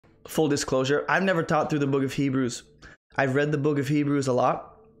full disclosure, I've never taught through the book of Hebrews. I've read the book of Hebrews a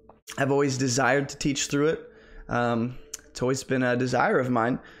lot. I've always desired to teach through it. It's always been a desire of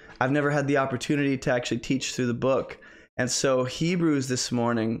mine. I've never had the opportunity to actually teach through the book. And so Hebrews this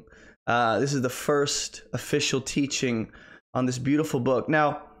morning, this is the first official teaching on this beautiful book.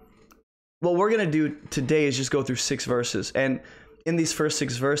 Now, what we're going to do today is just go through 6 verses. And in these first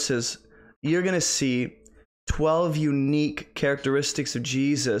 6 verses, you're going to see 12 unique characteristics of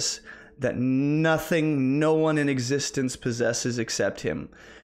Jesus that no one in existence possesses except him.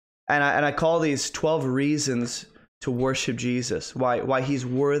 And I call these 12 reasons to worship Jesus, why he's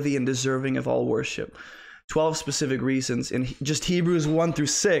worthy and deserving of all worship. 12 specific reasons in just Hebrews 1 through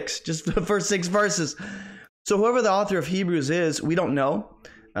 6, just the first 6 verses. So whoever the author of Hebrews is, we don't know.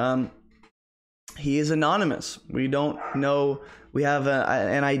 He is anonymous. We don't know. We have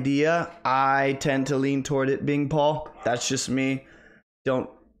an idea. I tend to lean toward it being Paul. That's just me.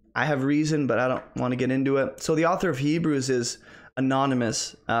 I have reason, but I don't want to get into it. So the author of Hebrews is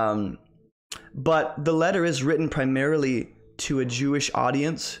anonymous. But the letter is written primarily to a Jewish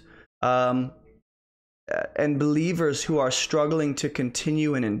audience and believers who are struggling to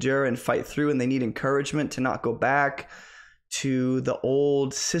continue and endure and fight through, and they need encouragement to not go back to the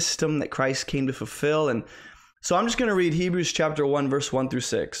old system that Christ came to fulfill. And so I'm just going to read Hebrews chapter 1, verse 1 through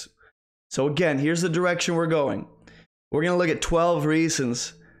 6. So again, here's the direction we're going. We're going to look at 12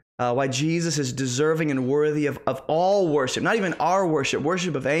 reasons why Jesus is deserving and worthy of all worship, not even our worship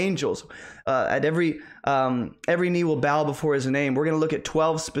of angels. At every knee will bow before his name. We're going to look at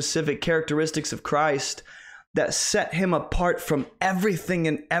 12 specific characteristics of Christ that set him apart from everything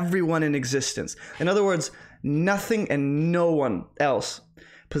and everyone in existence. In other words, nothing and no one else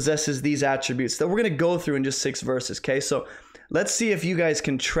possesses these attributes that we're going to go through in just 6 verses. Okay, so let's see if you guys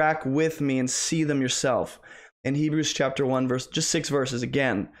can track with me and see them yourself. In Hebrews chapter 1, just 6 verses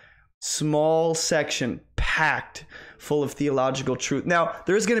again. Small section, packed full of theological truth. Now,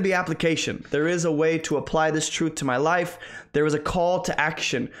 there is going to be application. There is a way to apply this truth to my life. There is a call to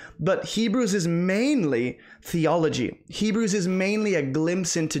action. But Hebrews is mainly theology. Hebrews is mainly a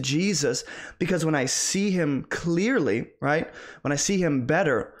glimpse into Jesus, because when I see him clearly, right, when I see him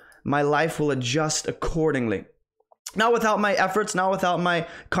better, my life will adjust accordingly. Not without my efforts, not without my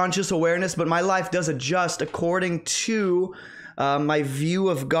conscious awareness, but my life does adjust according to my view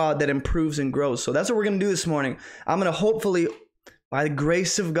of God that improves and grows. So that's what we're going to do this morning. I'm going to hopefully, by the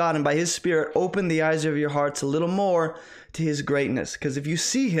grace of God and by his Spirit, open the eyes of your hearts a little more to his greatness. Because if you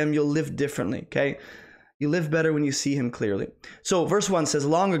see him, you'll live differently, okay? You live better when you see him clearly. So verse 1 says,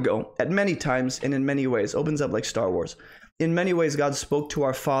 long ago, at many times and in many ways, opens up like Star Wars. In many ways, God spoke to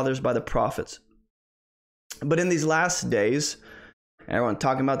our fathers by the prophets. But in these last days, everyone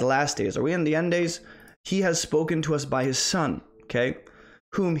talking about the last days, are we in the end days? He has spoken to us by his Son, okay,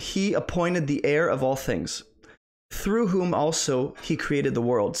 whom he appointed the heir of all things, through whom also he created the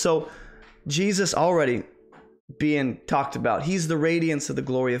world. So Jesus already being talked about. He's the radiance of the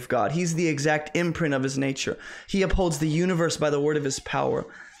glory of God. He's the exact imprint of his nature. He upholds the universe by the word of his power.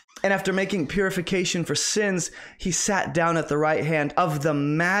 And after making purification for sins, he sat down at the right hand of the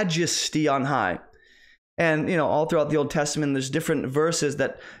majesty on high. And, all throughout the Old Testament, there's different verses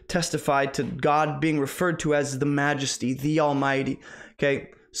that testify to God being referred to as the majesty, the Almighty. Okay,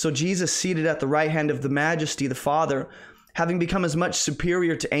 so Jesus seated at the right hand of the majesty, the Father, having become as much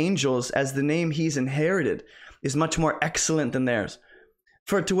superior to angels as the name he's inherited is much more excellent than theirs.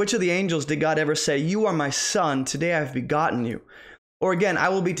 For to which of the angels did God ever say, you are my son, today I have begotten you? Or again, I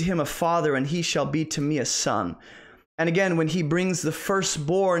will be to him a father, and he shall be to me a son. And again, when he brings the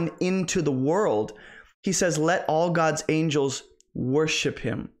firstborn into the world, he says, let all God's angels worship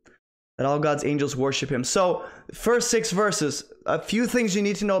him. Let all God's angels worship him. So, first 6 verses, a few things you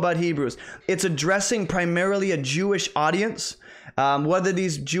need to know about Hebrews. It's addressing primarily a Jewish audience. Whether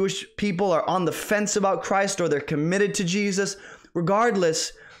these Jewish people are on the fence about Christ or they're committed to Jesus,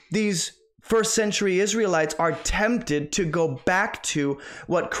 regardless, these first century Israelites are tempted to go back to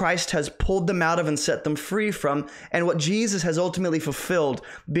what Christ has pulled them out of and set them free from, and what Jesus has ultimately fulfilled,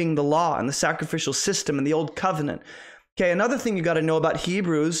 being the law and the sacrificial system and the old covenant. Okay, another thing you got to know about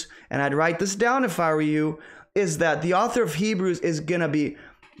Hebrews, and I'd write this down if I were you, is that the author of Hebrews is going to be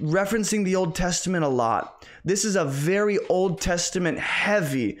referencing the Old Testament a lot. This is a very Old Testament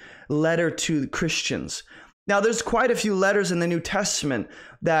heavy letter to Christians. Now, there's quite a few letters in the New Testament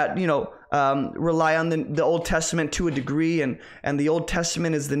that, rely on the Old Testament to a degree, and the Old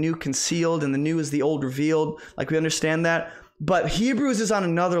Testament is the new concealed and the new is the old revealed. Like, we understand that. But Hebrews is on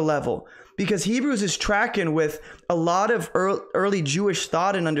another level, because Hebrews is tracking with a lot of early Jewish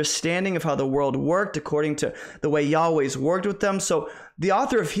thought and understanding of how the world worked according to the way Yahweh's worked with them. So The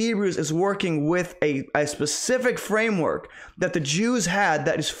author of Hebrews is working with a specific framework that the Jews had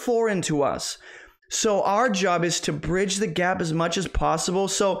that is foreign to us. So our job is to bridge the gap as much as possible.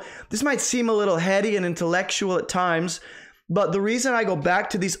 So this might seem a little heady and intellectual at times, but the reason I go back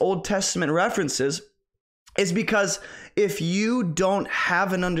to these Old Testament references is because if you don't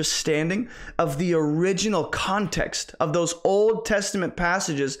have an understanding of the original context of those Old Testament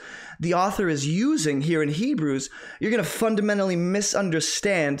passages the author is using here in Hebrews, you're going to fundamentally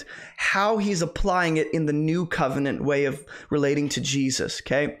misunderstand how he's applying it in the new covenant way of relating to Jesus,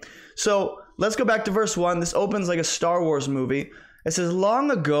 okay? So let's go back to verse 1. This opens like a Star Wars movie. It says,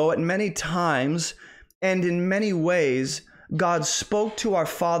 long ago, at many times and in many ways, God spoke to our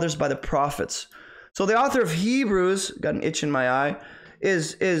fathers by the prophets. So the author of Hebrews, got an itch in my eye,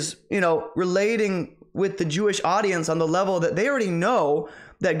 is relating with the Jewish audience on the level that they already know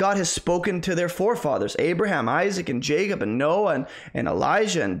that God has spoken to their forefathers, Abraham, Isaac, and Jacob, and Noah, and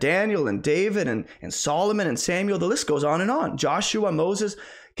Elijah, and Daniel, and David, and Solomon, and Samuel. The list goes on and on. Joshua, Moses.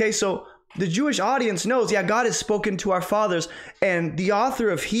 Okay, so the Jewish audience knows, yeah, God has spoken to our fathers, and the author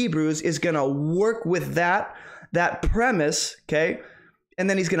of Hebrews is going to work with that premise, okay, and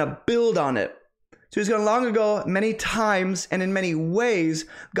then he's going to build on it. So he's going, long ago, many times and in many ways,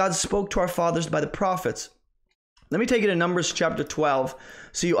 God spoke to our fathers by the prophets. Let me take you to Numbers chapter 12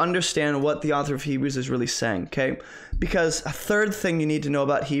 so you understand what the author of Hebrews is really saying, okay? Because a third thing you need to know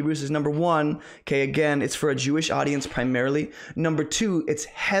about Hebrews is, number one, okay, again, it's for a Jewish audience primarily. Number two, it's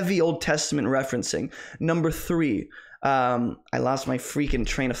heavy Old Testament referencing. Number three, I lost my freaking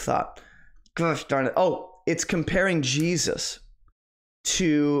train of thought. Gosh darn it. Oh, it's comparing Jesus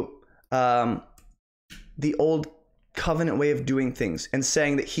to the old covenant way of doing things and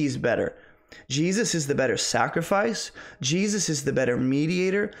saying that he's better. Jesus is the better sacrifice. Jesus is the better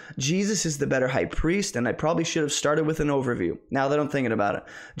mediator. Jesus is the better high priest. And I probably should have started with an overview now that I'm thinking about it.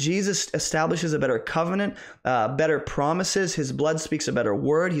 Jesus establishes a better covenant, better promises. His blood speaks a better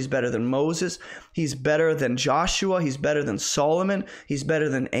word. He's better than Moses. He's better than Joshua. He's better than Solomon. He's better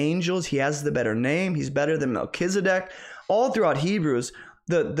than angels. He has the better name. He's better than Melchizedek. All throughout Hebrews,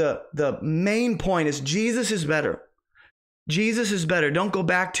 the main point is Jesus is better. Jesus is better. Don't go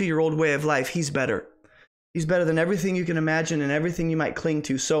back to your old way of life. He's better. He's better than everything you can imagine and everything you might cling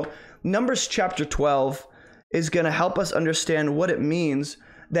to. So Numbers chapter 12 is going to help us understand what it means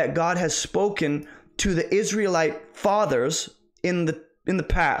that God has spoken to the Israelite fathers in the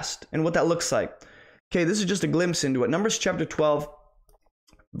past and what that looks like. Okay, this is just a glimpse into it. Numbers chapter 12,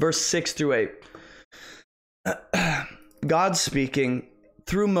 verse 6 through 8. God speaking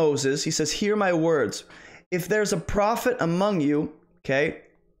through Moses, he says, hear my words. If there's a prophet among you, okay,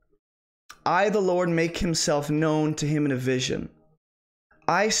 I, the Lord, make himself known to him in a vision.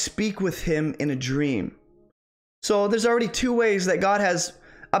 I speak with him in a dream. So there's already two ways that God has,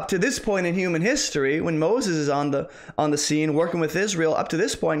 up to this point in human history, when Moses is on the scene working with Israel, up to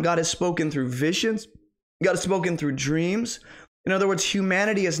this point, God has spoken through visions. God has spoken through dreams. In other words,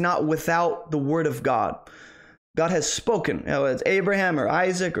 humanity is not without the word of God. God has spoken. It's Abraham or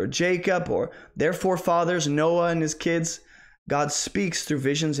Isaac or Jacob or their forefathers, Noah and his kids. God speaks through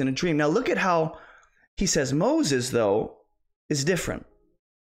visions in a dream. Now look at how he says Moses, though, is different.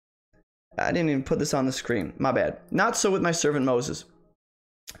 I didn't even put this on the screen. My bad. Not so with my servant Moses.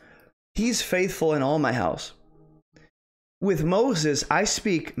 He's faithful in all my house. With Moses, I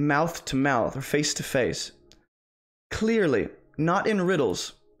speak mouth to mouth or face to face, clearly, not in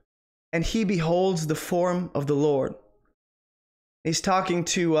riddles. And he beholds the form of the Lord. He's talking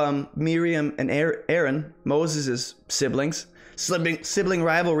to Miriam and Aaron, Moses' siblings, sibling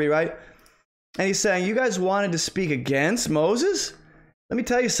rivalry, right? And he's saying, you guys wanted to speak against Moses? Let me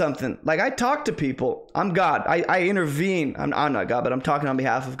tell you something. Like, I talk to people. I'm God. I intervene. I'm not God, but I'm talking on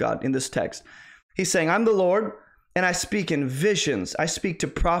behalf of God in this text. He's saying, I'm the Lord, and I speak in visions. I speak to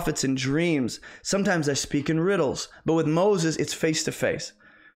prophets in dreams. Sometimes I speak in riddles. But with Moses, it's face to face.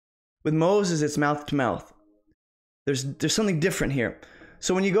 With Moses, it's mouth to mouth. There's something different here.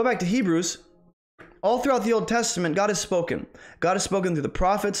 So when you go back to Hebrews, all throughout the Old Testament, God has spoken. God has spoken through the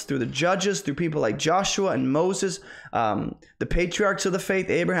prophets, through the judges, through people like Joshua and Moses, the patriarchs of the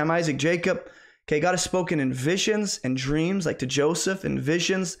faith, Abraham, Isaac, Jacob. Okay, God has spoken in visions and dreams, like to Joseph, and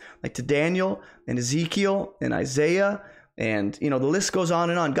visions like to Daniel and Ezekiel and Isaiah. And, the list goes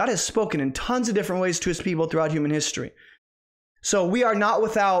on and on. God has spoken in tons of different ways to his people throughout human history. So we are not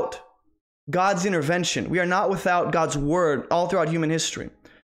without God's intervention. We are not without God's word all throughout human history.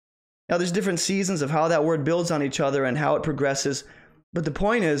 Now, there's different seasons of how that word builds on each other and how it progresses. But the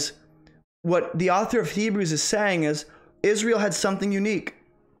point is, what the author of Hebrews is saying is, Israel had something unique.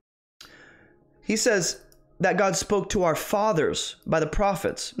 He says, that God spoke to our fathers by the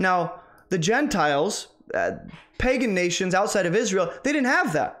prophets. Now, the Gentiles, pagan nations outside of Israel, they didn't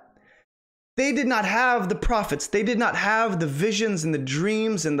have that. They did not have the prophets. They did not have the visions and the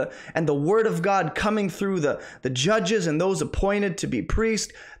dreams and the word of God coming through the judges and those appointed to be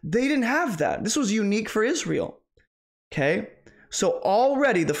priests. They didn't have that. This was unique for Israel. Okay? So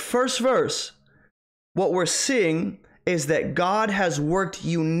already the first verse, what we're seeing is that God has worked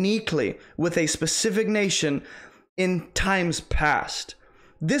uniquely with a specific nation in times past.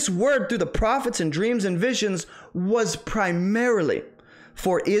 This word through the prophets and dreams and visions was primarily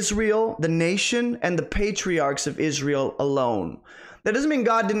for Israel, the nation, and the patriarchs of Israel alone. That doesn't mean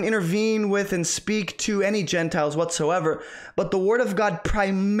God didn't intervene with and speak to any Gentiles whatsoever, but the word of God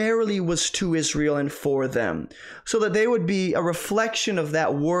primarily was to Israel and for them, so that they would be a reflection of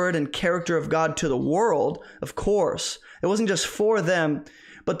that word and character of God to the world, of course. It wasn't just for them,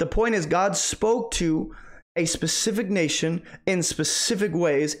 but the point is God spoke to a specific nation in specific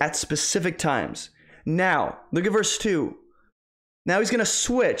ways at specific times. Now, look at verse 2. Now he's going to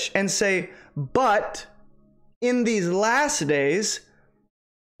switch and say, but in these last days,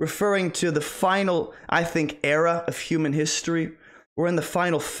 referring to the final, I think, era of human history. We're in the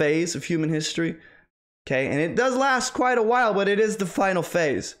final phase of human history. Okay, and it does last quite a while, but it is the final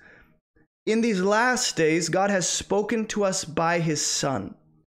phase. In these last days, God has spoken to us by his Son.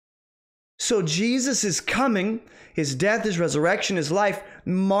 So Jesus is coming. His death, his resurrection, his life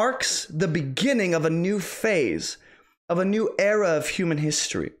marks the beginning of a new phase, of a new era of human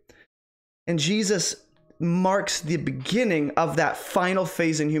history. And Jesus marks the beginning of that final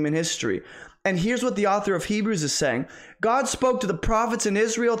phase in human history. And here's what the author of Hebrews is saying. God spoke to the prophets in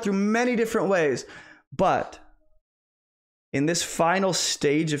Israel through many different ways, but in this final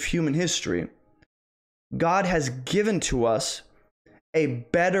stage of human history, God has given to us a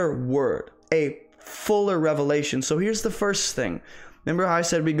better word, a fuller revelation. So here's the first thing. Remember how I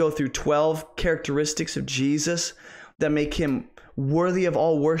said we go through 12 characteristics of Jesus that make him worthy of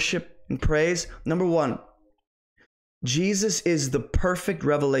all worship and praise? Number 1, Jesus is the perfect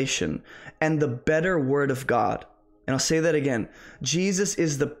revelation and the better word of God. And I'll say that again. Jesus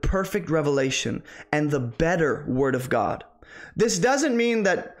is the perfect revelation and the better word of God. This doesn't mean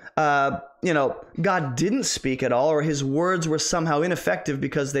that, God didn't speak at all, or his words were somehow ineffective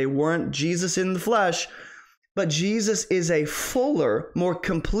because they weren't Jesus in the flesh. But Jesus is a fuller, more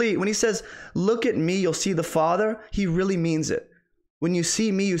complete. When he says, look at me, you'll see the Father, he really means it. When you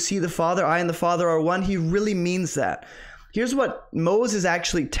see me, you see the Father. I and the Father are one. He really means that. Here's what Moses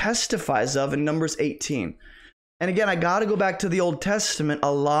actually testifies of in Numbers 18. And again, I got to go back to the Old Testament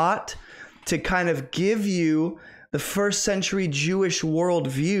a lot to kind of give you the first century Jewish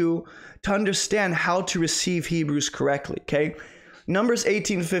worldview to understand how to receive Hebrews correctly, okay? Numbers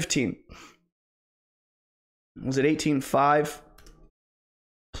 18:15. Was it 18:5?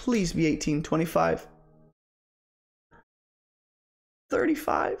 Please be 18:25.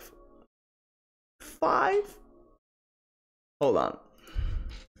 35? 5? Hold on.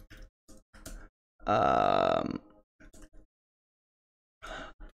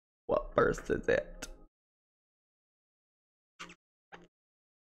 What verse is it?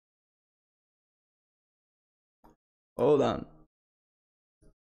 Hold on.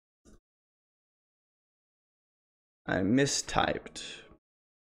 I mistyped.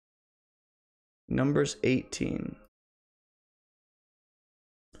 Numbers 18.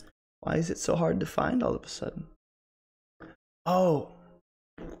 Why is it so hard to find all of a sudden? Oh,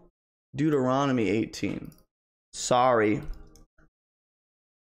 Deuteronomy 18. Sorry.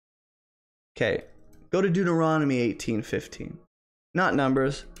 Okay, go to Deuteronomy 18:15. Not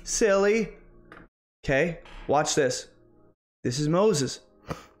Numbers. Silly. Okay, watch this. This is Moses,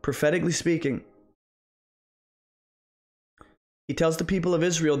 prophetically speaking. He tells the people of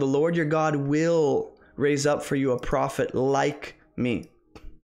Israel, the Lord your God will raise up for you a prophet like me.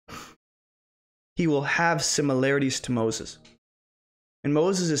 He will have similarities to Moses. And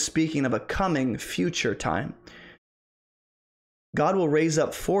Moses is speaking of a coming future time. God will raise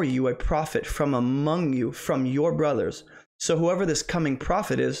up for you a prophet from among you, from your brothers. So whoever this coming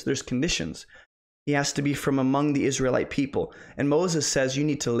prophet is, there's conditions. He has to be from among the Israelite people. And Moses says you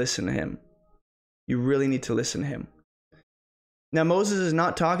need to listen to him. You really need to listen to him. Now, Moses is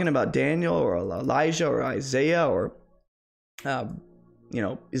not talking about Daniel or Elijah or Isaiah or,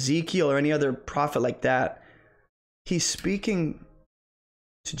 Ezekiel or any other prophet like that. He's speaking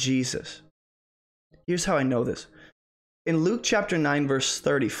to Jesus. Here's how I know this. In Luke chapter 9, verse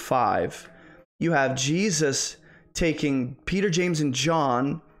 35, you have Jesus taking Peter, James, and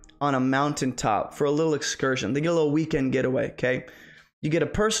John on a mountaintop for a little excursion. They get a little weekend getaway, okay? You get a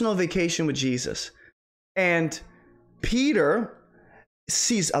personal vacation with Jesus. And Peter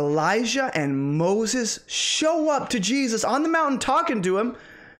sees Elijah and Moses show up to Jesus on the mountain talking to him.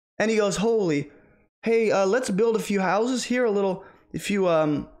 And he goes, hey, let's build a few houses here, a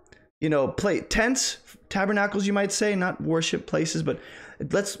few tents, tabernacles, you might say, not worship places, but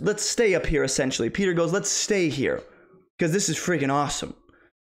let's stay up here, essentially. Peter goes, let's stay here because this is freaking awesome.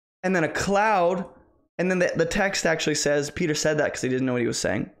 And then a cloud, and then the text actually says, Peter said that because he didn't know what he was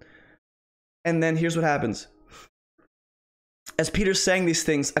saying. And then here's what happens. As Peter's saying these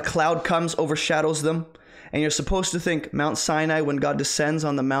things, a cloud comes, overshadows them. And you're supposed to think Mount Sinai, when God descends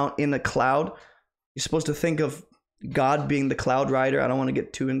on the mount in a cloud, you're supposed to think of God being the cloud rider. I don't want to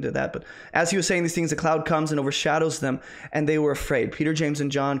get too into that. But as he was saying these things, the cloud comes and overshadows them. And they were afraid. Peter, James,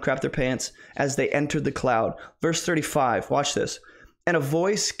 and John crapped their pants as they entered the cloud. Verse 35, watch this. And a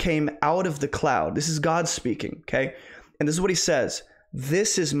voice came out of the cloud. This is God speaking, okay? And this is what he says.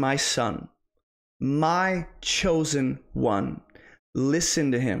 This is my son, my chosen one.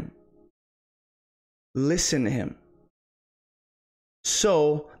 Listen to him. Listen to him.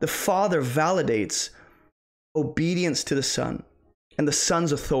 So the Father validates obedience to the Son and the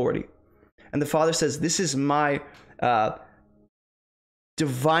Son's authority. And the Father says, this is my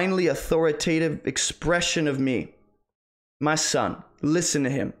divinely authoritative expression of me, my Son. Listen to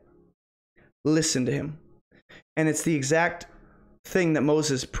him. Listen to him. And it's the exact thing that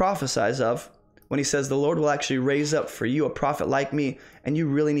Moses prophesies of when he says, the Lord will actually raise up for you a prophet like me, and you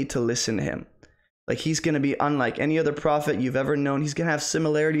really need to listen to him. Like, he's going to be unlike any other prophet you've ever known. He's going to have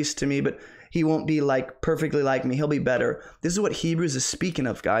similarities to me, but he won't be perfectly like me. He'll be better. This is what Hebrews is speaking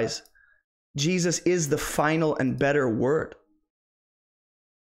of, guys. Jesus is the final and better word.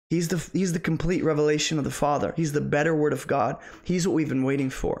 He's the complete revelation of the Father. He's the better word of God. He's what we've been waiting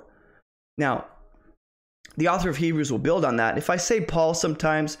for. Now, the author of Hebrews will build on that. If I say Paul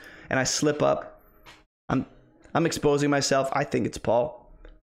sometimes and I slip up, I'm exposing myself. I think it's Paul.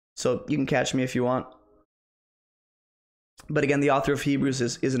 So you can catch me if you want. But again, the author of Hebrews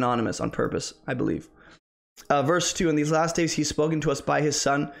is anonymous on purpose, I believe. Verse 2, in these last days he's spoken to us by his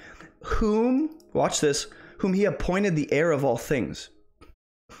Son, whom, watch this, whom he appointed the heir of all things.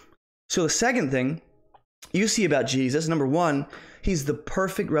 So the second thing you see about Jesus, number one, he's the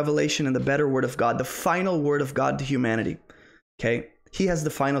perfect revelation and the better word of God, the final word of God to humanity. Okay? He has the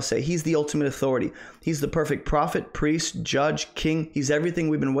final say. He's the ultimate authority. He's the perfect prophet, priest, judge, king. He's everything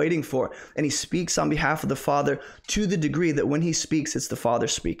we've been waiting for. And he speaks on behalf of the Father to the degree that when he speaks, it's the Father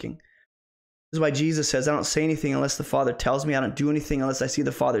speaking. This is why Jesus says, I don't say anything unless the Father tells me. I don't do anything unless I see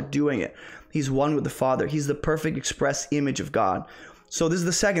the Father doing it. He's one with the Father. He's the perfect express image of God. So this is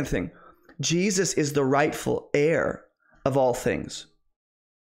the second thing. Jesus is the rightful heir of all things.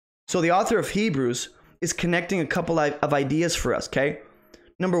 So the author of Hebrews is connecting a couple of ideas for us, okay?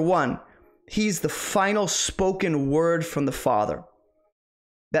 Number one, he's the final spoken word from the Father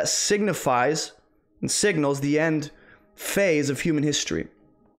that signifies and signals the end phase of human history.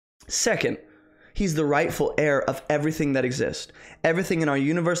 Second, he's the rightful heir of everything that exists. Everything in our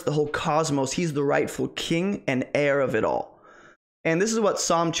universe, the whole cosmos, he's the rightful king and heir of it all. And this is what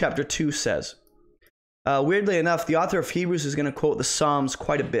Psalm chapter 2 says. Weirdly enough, the author of Hebrews is going to quote the Psalms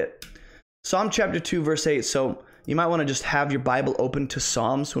quite a bit. Psalm chapter 2, verse 8. So you might want to just have your Bible open to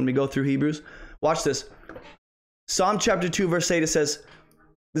Psalms when we go through Hebrews. Watch this. Psalm chapter 2, verse 8, it says,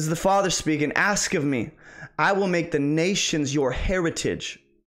 this is the Father speaking, ask of me, I will make the nations your heritage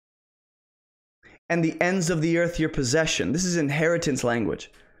and the ends of the earth your possession. This is inheritance language.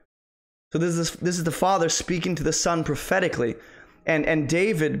 So this is the Father speaking to the Son prophetically. And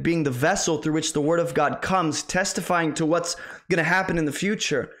David being the vessel through which the word of God comes, testifying to what's going to happen in the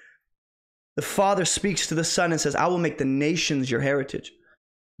future. The Father speaks to the Son and says, I will make the nations your heritage.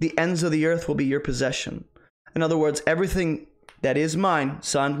 The ends of the earth will be your possession. In other words, everything that is mine,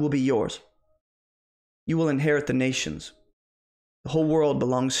 Son, will be yours. You will inherit the nations. The whole world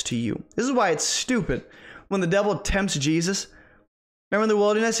belongs to you. This is why it's stupid when the devil tempts Jesus. Remember in the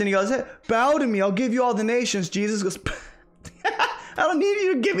wilderness and he goes, hey, bow to me, I'll give you all the nations. Jesus goes, I don't need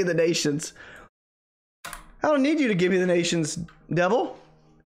you to give me the nations. I don't need you to give me the nations, devil.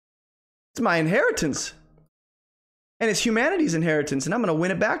 It's my inheritance. And it's humanity's inheritance, and I'm going to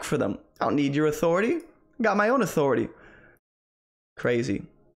win it back for them. I don't need your authority. I got my own authority. Crazy.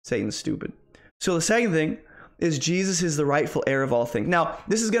 Satan's stupid. So the second thing is Jesus is the rightful heir of all things. Now,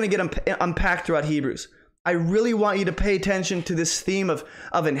 this is going to get unpacked throughout Hebrews. I really want you to pay attention to this theme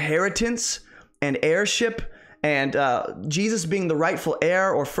of inheritance and heirship and Jesus being the rightful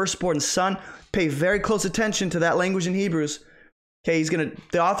heir or firstborn son. Pay very close attention to that language in Hebrews. Okay,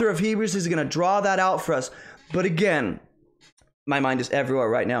 the author of Hebrews is going to draw that out for us. But again, my mind is everywhere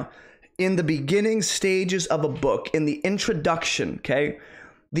right now. in the beginning stages of a book, in the introduction, okay,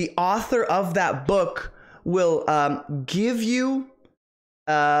 the author of that book will give you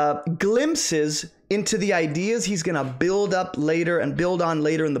glimpses into the ideas he's going to build up later and build on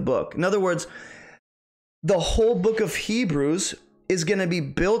later in the book. In other words, the whole book of Hebrews is going to be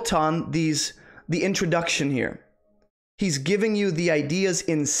built on the introduction here. He's giving you the ideas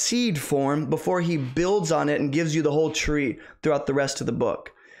in seed form before he builds on it and gives you the whole tree throughout the rest of the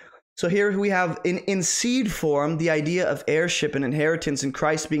book. So here we have in seed form the idea of heirship and inheritance and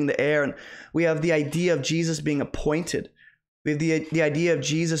Christ being the heir. And we have the idea of Jesus being appointed. We have the idea of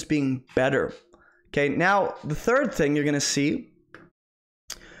Jesus being better. Okay, now the third thing you're going to see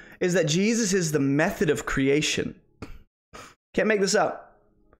is that Jesus is the method of creation. Can't make this up.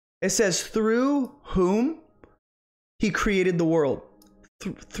 It says, through whom he created the world.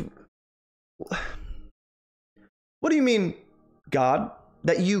 What do you mean, God,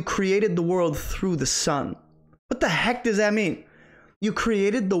 that you created the world through the Son? What the heck does that mean? You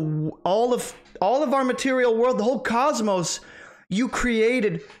created all of our material world, the whole cosmos, you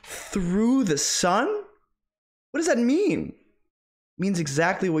created through the Son? What does that mean? It means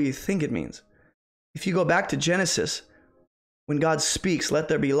exactly what you think it means. If you go back to Genesis, when God speaks, let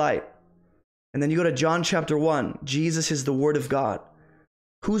there be light. And then you go to John chapter 1, Jesus is the Word of God.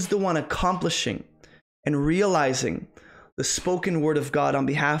 Who's the one accomplishing and realizing the spoken word of God on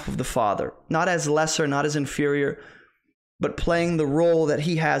behalf of the Father? Not as lesser, not as inferior, but playing the role that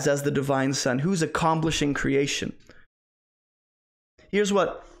he has as the divine Son. Who's accomplishing creation? Here's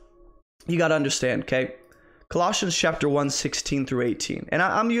what you got to understand, okay? Colossians chapter 1, 16 through 18. And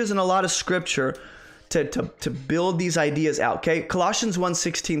I'm using a lot of scripture to build these ideas out, okay? Colossians 1,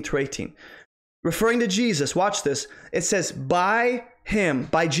 16 through 18. Referring to Jesus, watch this. It says, by him,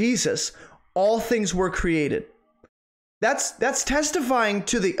 by Jesus, all things were created. That's testifying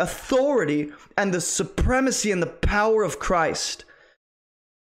to the authority and the supremacy and the power of Christ.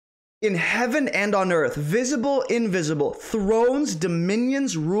 In heaven and on earth, visible, invisible, thrones,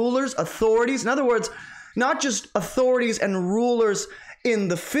 dominions, rulers, authorities. In other words, not just authorities and rulers in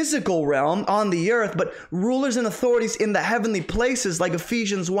the physical realm on the earth, but rulers and authorities in the heavenly places, like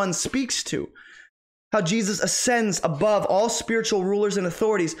Ephesians 1 speaks to. How Jesus ascends above all spiritual rulers and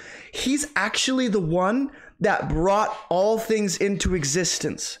authorities. He's actually the one that brought all things into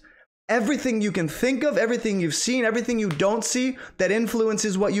existence. Everything you can think of, everything you've seen, everything you don't see that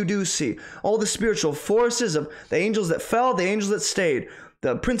influences what you do see. All the spiritual forces of the angels that fell, the angels that stayed,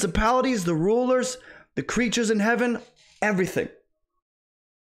 the principalities, the rulers, the creatures in heaven, everything.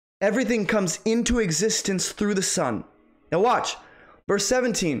 Everything comes into existence through the Son. Now watch, verse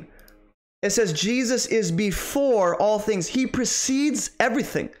 17. It says, Jesus is before all things. He precedes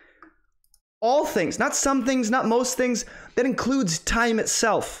everything. All things, not some things, not most things. That includes time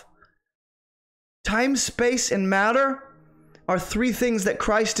itself. Time, space, and matter are three things that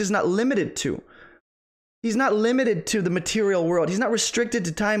Christ is not limited to. He's not limited to the material world. He's not restricted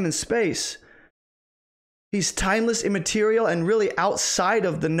to time and space. He's timeless, immaterial, and really outside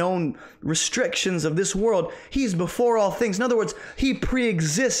of the known restrictions of this world. He's before all things. In other words, he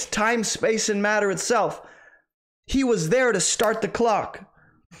pre-exists time, space, and matter itself. He was there to start the clock.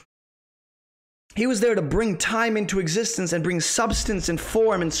 He was there to bring time into existence and bring substance and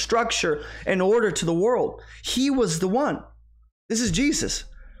form and structure and order to the world. He was the one. This is Jesus.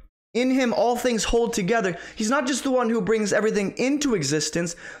 In him, all things hold together. He's not just the one who brings everything into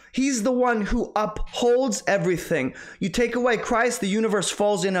existence. He's the one who upholds everything. You take away Christ, the universe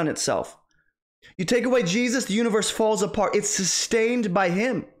falls in on itself. You take away Jesus, the universe falls apart. It's sustained by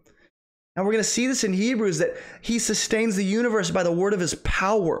him. And we're going to see this in Hebrews, that he sustains the universe by the word of his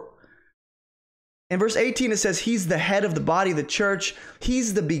power. In verse 18, it says he's the head of the body, the church.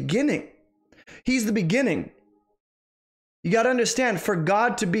 He's the beginning. He's the beginning. You got to understand, for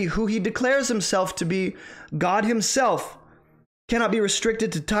God to be who he declares himself to be, God himself cannot be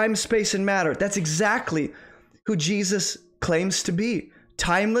restricted to time, space, and matter. That's exactly who Jesus claims to be.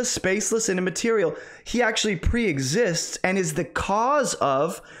 Timeless, spaceless, and immaterial. He actually pre-exists and is the cause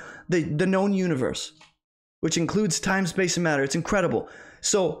of the known universe, which includes time, space, and matter. It's incredible.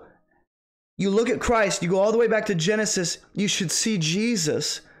 So you look at Christ, you go all the way back to Genesis, you should see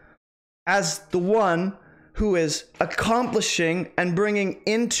Jesus as the one who is accomplishing and bringing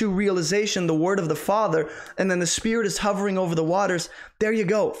into realization the word of the Father, and then the Spirit is hovering over the waters. There you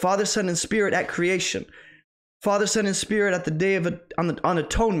go, Father, Son, and Spirit at creation. Father, Son, and Spirit at the day of on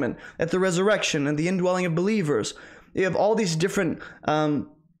atonement, at the resurrection, and the indwelling of believers. You have all these different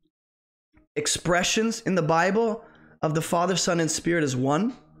expressions in the Bible of the Father, Son, and Spirit as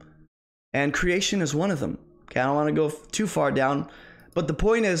one, and creation is one of them. Okay, I don't want to go too far down, but the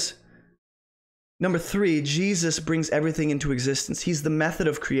point is, Number 3, Jesus brings everything into existence. He's the method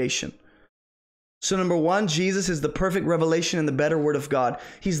of creation. So number 1, Jesus is the perfect revelation and the better word of God.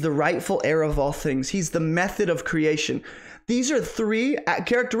 He's the rightful heir of all things. He's the method of creation. These are 3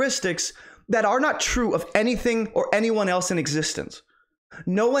 characteristics that are not true of anything or anyone else in existence.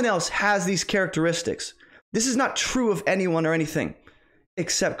 No one else has these characteristics. This is not true of anyone or anything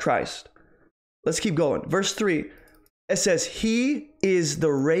except Christ. Let's keep going. Verse 3, it says, He is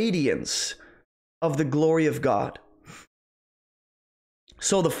the radiance of the glory of God.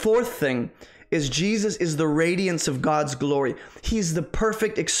 So the 4th thing is Jesus is the radiance of God's glory. He's the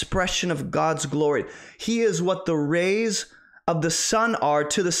perfect expression of God's glory. He is what the rays of the sun are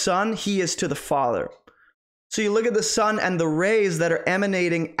to the Son. He is to the Father. So you look at the sun and the rays that are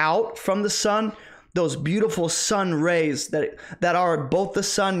emanating out from the sun, those beautiful sun rays that are both the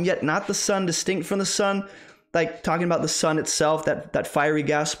sun yet not the sun, distinct from the sun, like talking about the sun itself, that fiery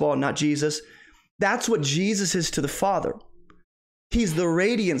gas ball, not Jesus. That's what Jesus is to the Father. He's the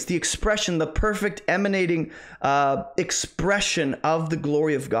radiance, the expression, the perfect emanating expression of the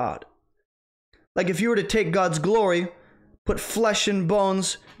glory of God. Like if you were to take God's glory, put flesh and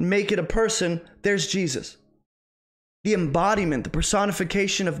bones, make it a person, there's Jesus. The embodiment, the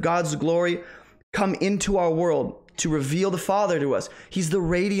personification of God's glory come into our world to reveal the Father to us. He's the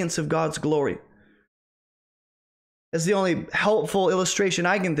radiance of God's glory. That's the only helpful illustration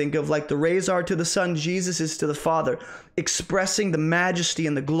I can think of. Like the rays are to the sun, Jesus is to the Father, expressing the majesty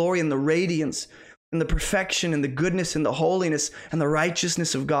and the glory and the radiance and the perfection and the goodness and the holiness and the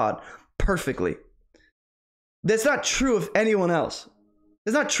righteousness of God perfectly. That's not true of anyone else.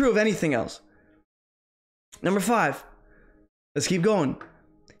 It's not true of anything else. Number 5, let's keep going.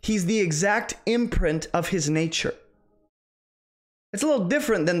 He's the exact imprint of his nature. It's a little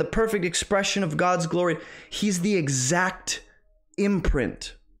different than the perfect expression of God's glory. He's the exact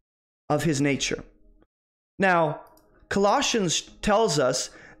imprint of his nature. Now, Colossians tells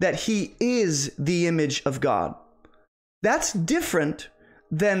us that he is the image of God. That's different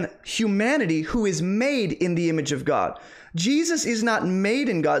than humanity who is made in the image of God. Jesus is not made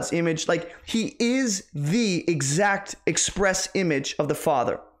in God's image, like he is the exact express image of the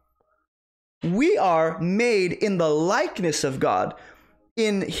Father. We are made in the likeness of God,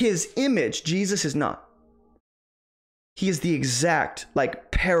 in his image. Jesus is not. He is the exact,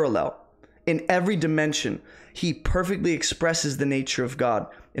 like parallel in every dimension. He perfectly expresses the nature of God.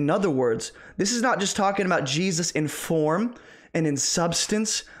 In other words, this is not just talking about Jesus in form and in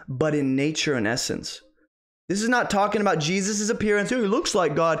substance, but in nature and essence. This is not talking about Jesus' appearance. He looks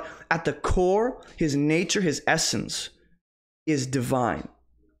like God. At the core, his nature, his essence is divine.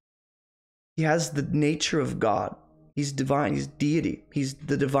 He has the nature of God. He's divine. He's deity. He's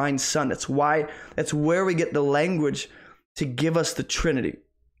the divine Son. That's where we get the language to give us the Trinity.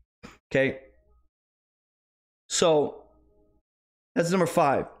 Okay? So that's number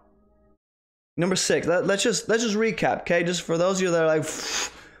 5. Number 6. Let's just recap, okay? Just for those of you that are like,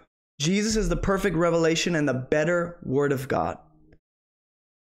 Jesus is the perfect revelation and the better word of God.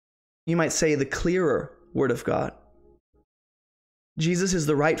 You might say the clearer word of God. Jesus is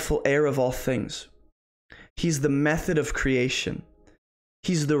the rightful heir of all things. He's the method of creation.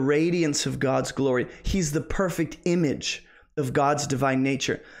 He's the radiance of God's glory. He's the perfect image of God's divine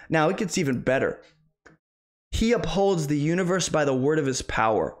nature. Now, it gets even better. He upholds the universe by the word of his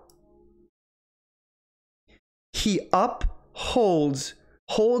power. He holds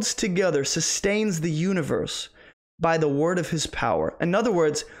together, sustains the universe by the word of his power. In other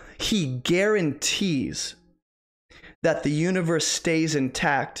words, he guarantees that the universe stays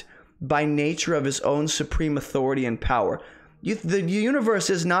intact by nature of his own supreme authority and power. The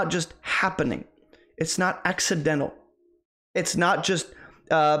universe is not just happening. It's not accidental. It's not just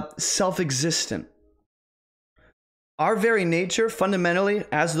self-existent. Our very nature, fundamentally,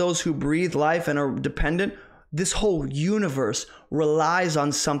 as those who breathe life and are dependent, this whole universe relies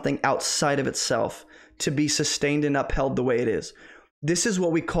on something outside of itself to be sustained and upheld the way it is. This is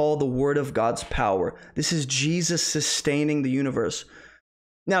what we call the word of God's power. This is Jesus sustaining the universe.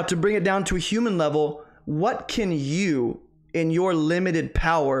 Now, to bring it down to a human level, what can you, in your limited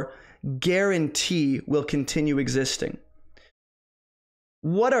power, guarantee will continue existing?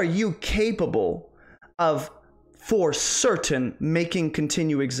 What are you capable of, for certain, making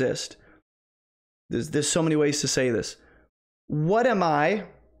continue exist? There's so many ways to say this. What am I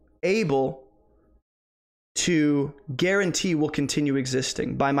able to guarantee will continue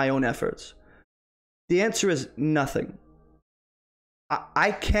existing by my own efforts? The answer is nothing.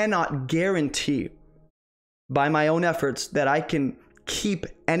 I cannot guarantee by my own efforts that I can keep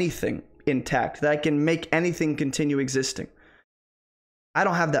anything intact, that I can make anything continue existing. I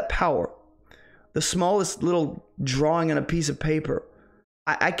don't have that power. the smallest little drawing on a piece of paper.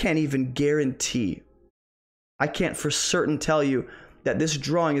 I can't even guarantee. I can't for certain tell you that this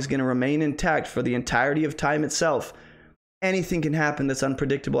drawing is going to remain intact for the entirety of time itself. Anything can happen that's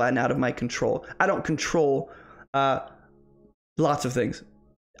unpredictable and out of my control. I don't control lots of things.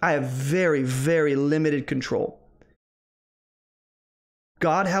 I have very, very limited control.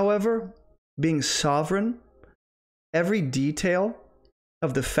 God, however, being sovereign, every detail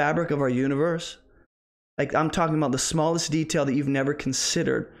of the fabric of our universe, like I'm talking about the smallest detail that you've never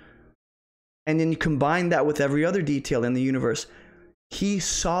considered, and then you combine that with every other detail in the universe, he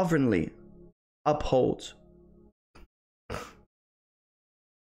sovereignly upholds.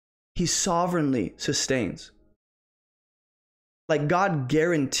 He sovereignly sustains. Like God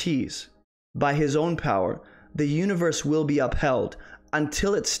guarantees by his own power, the universe will be upheld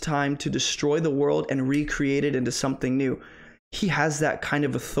until it's time to destroy the world and recreate it into something new. He has that kind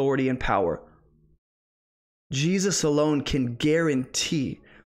of authority and power. Jesus alone can guarantee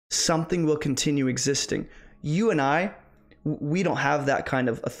something will continue existing. You and I, we don't have that kind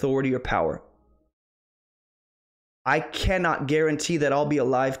of authority or power. I cannot guarantee that I'll be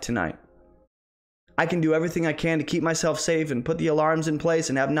alive tonight. I can do everything I can to keep myself safe and put the alarms in place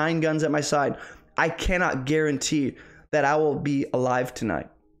and have 9 guns at my side. I cannot guarantee that I will be alive tonight.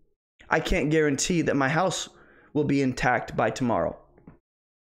 I can't guarantee that my house will be intact by tomorrow.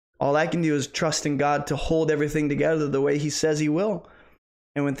 All I can do is trust in God to hold everything together the way he says he will.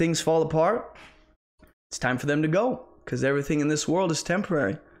 And when things fall apart, it's time for them to go, because everything in this world is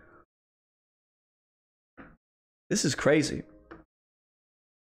temporary. This is crazy.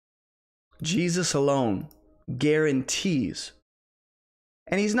 Jesus alone guarantees.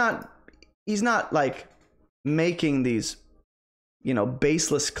 And he's not like making these,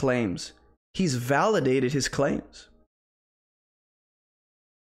 baseless claims. He's validated his claims.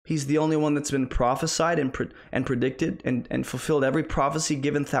 He's the only one that's been prophesied and predicted and fulfilled every prophecy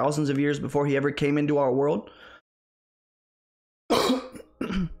given thousands of years before he ever came into our world.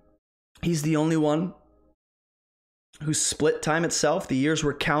 He's the only one who split time itself. The years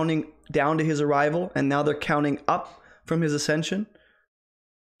were counting down to his arrival, and now they're counting up from his ascension.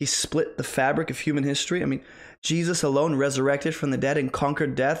 He split the fabric of human history. I mean, Jesus alone resurrected from the dead and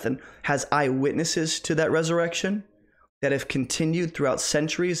conquered death and has eyewitnesses to that resurrection that have continued throughout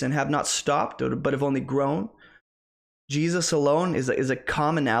centuries and have not stopped, but have only grown. Jesus alone is a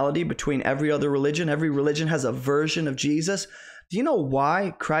commonality between every other religion. Every religion has a version of Jesus. Do you know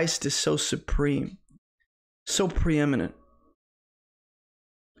why Christ is so supreme, so preeminent?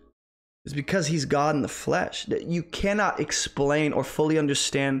 It's because he's God in the flesh. You cannot explain or fully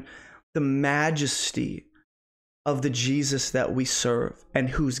understand the majesty of the Jesus that we serve and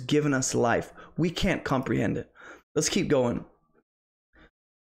who's given us life. We can't comprehend it. Let's keep going.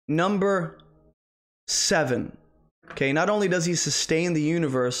 Number 7. Okay, not only does he sustain the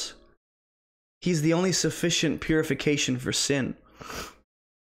universe, he's the only sufficient purification for sin.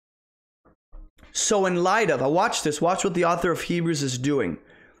 So in light of, watch what the author of Hebrews is doing.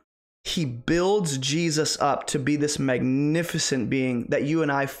 He builds Jesus up to be this magnificent being that you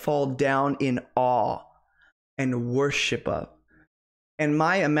and I fall down in awe and worship of. And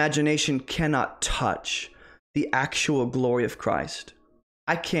my imagination cannot touch the actual glory of Christ.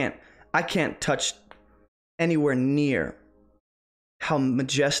 I can't touch anywhere near how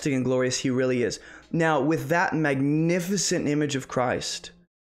majestic and glorious he really is. Now, with that magnificent image of Christ,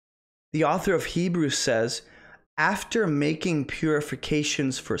 the author of Hebrews says, after making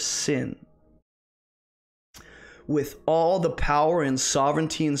purifications for sin, with all the power and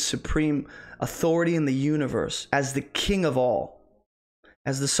sovereignty and supreme authority in the universe, as the king of all,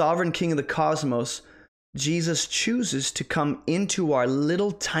 as the sovereign king of the cosmos, Jesus chooses to come into our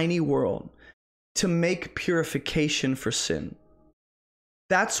little tiny world to make purification for sin.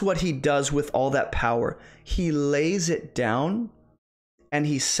 That's what he does with all that power. He lays it down and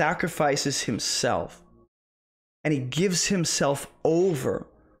he sacrifices himself. And he gives himself over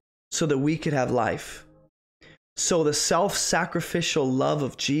so that we could have life. So the self-sacrificial love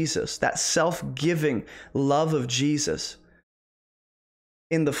of Jesus, that self-giving love of Jesus,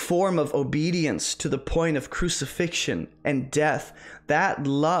 in the form of obedience to the point of crucifixion and death, that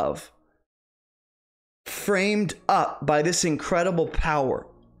love, framed up by this incredible power,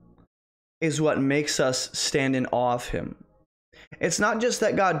 is what makes us stand in awe of him. It's not just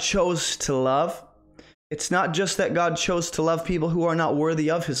that God chose to love. It's not just that God chose to love people who are not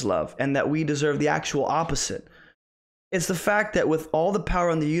worthy of his love and that we deserve the actual opposite. It's the fact that with all the power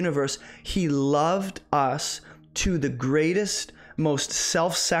in the universe, he loved us to the greatest, most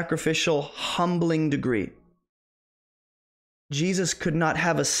self-sacrificial, humbling degree. Jesus could not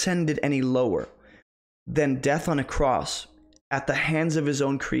have ascended any lower. then death on a cross at the hands of his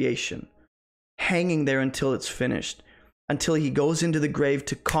own creation, hanging there until it's finished, until he goes into the grave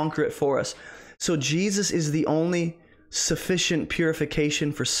to conquer it for us. So Jesus is the only sufficient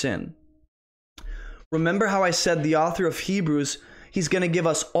purification for sin. Remember how I said the author of Hebrews, he's going to give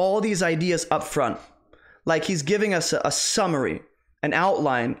us all these ideas up front. Like he's giving us a summary, an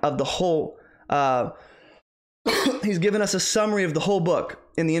outline of the whole, he's given us a summary of the whole book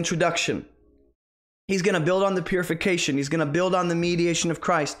in the introduction. He's going to build on the purification. He's going to build on the mediation of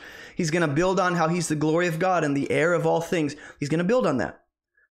Christ. He's going to build on how he's the glory of God and the heir of all things. He's going to build on that.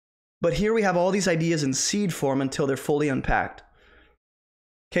 But here we have all these ideas in seed form until they're fully unpacked.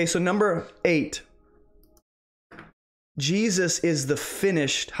 Okay, so number 8. Jesus is the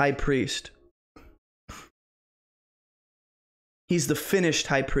finished high priest. He's the finished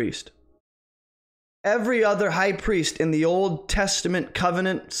high priest. Every other high priest in the Old Testament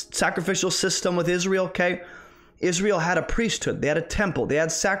covenant sacrificial system with Israel, okay? Israel had a priesthood. They had a temple. They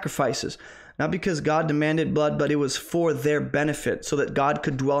had sacrifices. Not because God demanded blood, but it was for their benefit, so that God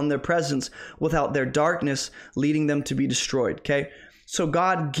could dwell in their presence without their darkness leading them to be destroyed, okay? So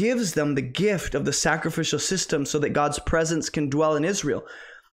God gives them the gift of the sacrificial system so that God's presence can dwell in Israel.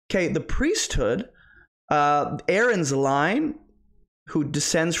 Okay, the priesthood, Aaron's line, who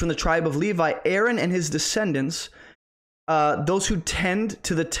descends from the tribe of Levi, Aaron and his descendants, those who tend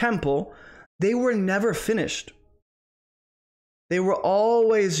to the temple, they were never finished. They were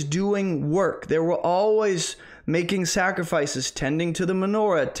always doing work. They were always making sacrifices, tending to the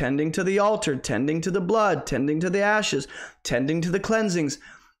menorah, tending to the altar, tending to the blood, tending to the ashes, tending to the cleansings.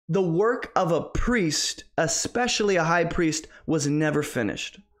 The work of a priest, especially a high priest, was never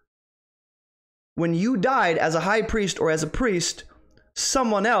finished. When you died as a high priest or as a priest,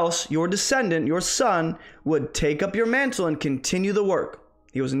 someone else, your descendant, your son, would take up your mantle and continue the work.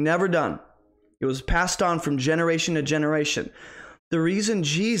 It was never done. It was passed on from generation to generation. The reason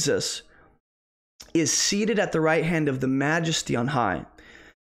Jesus is seated at the right hand of the Majesty on high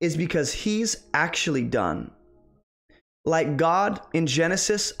is because he's actually done. Like God in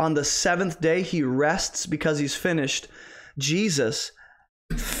Genesis, on the 7th day, he rests because he's finished. Jesus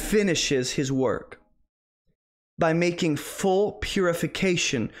finishes his work by making full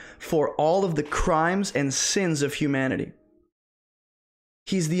purification for all of the crimes and sins of humanity.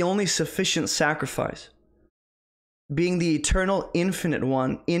 He's the only sufficient sacrifice. Being the eternal, infinite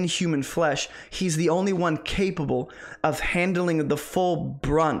one in human flesh, he's the only one capable of handling the full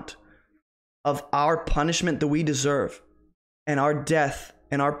brunt of our punishment that we deserve and our death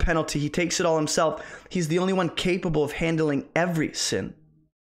and our penalty. He takes it all himself. He's the only one capable of handling every sin.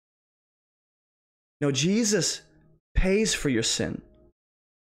 No, Jesus pays for your sin.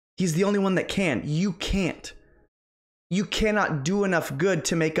 He's the only one that can. You can't. You cannot do enough good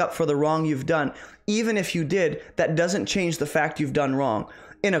to make up for the wrong you've done. Even if you did, that doesn't change the fact you've done wrong.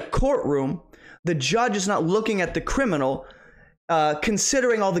 In a courtroom, the judge is not looking at the criminal,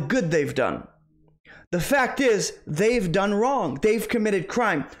 considering all the good they've done. The fact is, they've done wrong. They've committed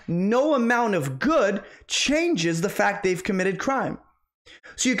crime. No amount of good changes the fact they've committed crime.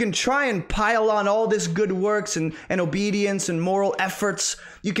 So you can try and pile on all this good works and obedience and moral efforts.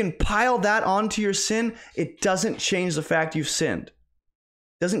 You can pile that onto your sin. It doesn't change the fact you've sinned.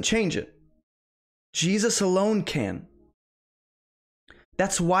 It doesn't change it. Jesus alone can.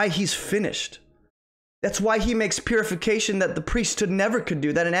 That's why he's finished. That's why he makes purification that the priesthood never could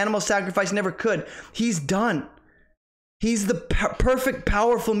do, that an animal sacrifice never could. He's done. He's the perfect,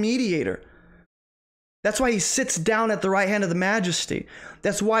 powerful mediator. That's why he sits down at the right hand of the Majesty.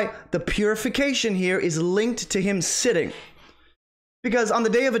 That's why the purification here is linked to him sitting. Because on the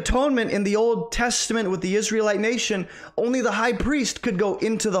Day of Atonement in the Old Testament with the Israelite nation, only the high priest could go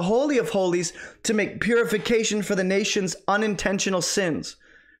into the Holy of Holies to make purification for the nation's unintentional sins.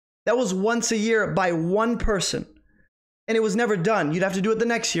 That was once a year by one person. And it was never done. You'd have to do it the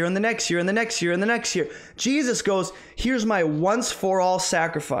next year and the next year and the next year and the next year. Jesus goes, here's my once for all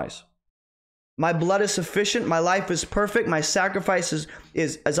sacrifice. My blood is sufficient. My life is perfect. My sacrifice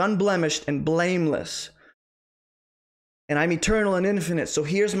is as unblemished and blameless. And I'm eternal and infinite. So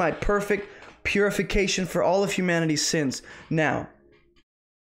here's my perfect purification for all of humanity's sins. Now,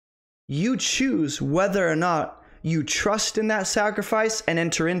 you choose whether or not you trust in that sacrifice and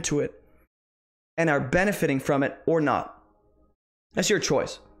enter into it and are benefiting from it or not. That's your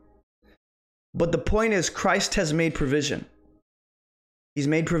choice. But the point is, Christ has made provision. He's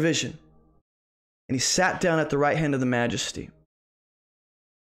made provision. And he sat down at the right hand of the Majesty.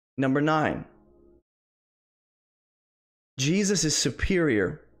 Number 9. Jesus is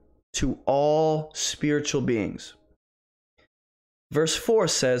superior to all spiritual beings. Verse 4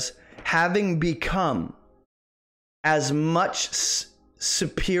 says, having become as much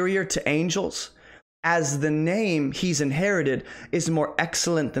superior to angels as the name he's inherited is more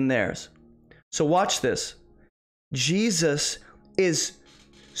excellent than theirs. So watch this. Jesus is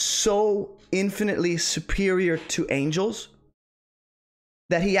so infinitely superior to angels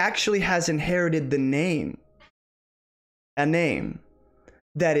that he actually has inherited the name, a name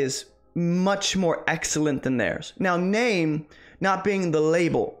that is much more excellent than theirs. Now, name not being the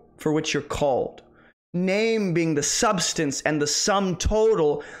label for which you're called, name being the substance and the sum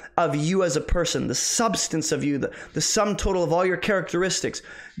total of you as a person, the substance of you, the sum total of all your characteristics.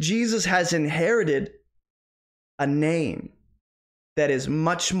 Jesus has inherited a name that is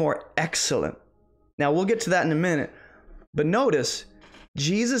much more excellent. Now, we'll get to that in a minute. But notice,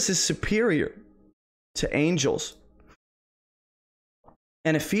 Jesus is superior to angels.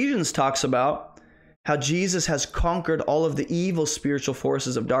 And Ephesians talks about how Jesus has conquered all of the evil spiritual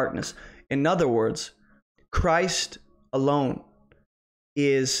forces of darkness. In other words, Christ alone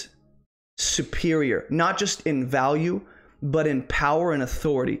is superior, not just in value, but in power and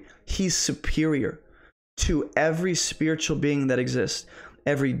authority. He's superior to every spiritual being that exists.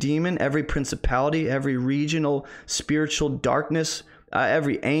 Every demon, every principality, every regional spiritual darkness,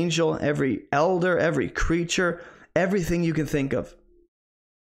 every angel, every elder, every creature, everything you can think of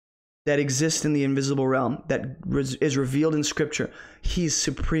that exists in the invisible realm, that is revealed in Scripture. He's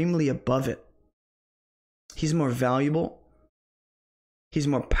supremely above it. He's more valuable. He's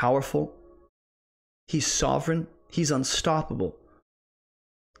more powerful. He's sovereign. He's unstoppable.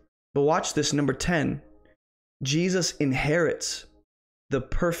 But watch this, number 10. Jesus inherits the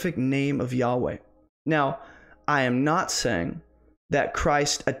perfect name of Yahweh. Now, I am not saying that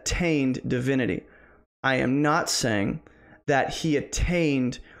Christ attained divinity. I am not saying that he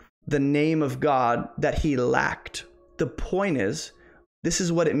attained the name of God that he lacked. The point is, this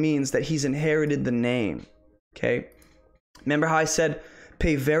is what it means that he's inherited the name. Okay? Remember how I said,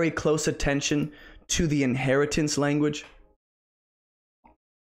 pay very close attention to the inheritance language?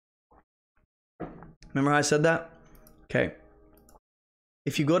 Remember how I said that? Okay.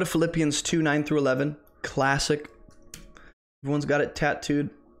 If you go to Philippians 2, 9 through 11, classic. Everyone's got it tattooed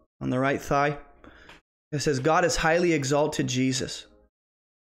on the right thigh. It says, God has highly exalted Jesus.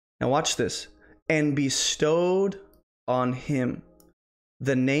 Now watch this. And bestowed on him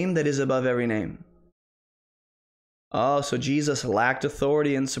the name that is above every name. Oh, so Jesus lacked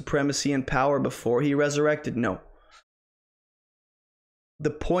authority and supremacy and power before he resurrected? No. The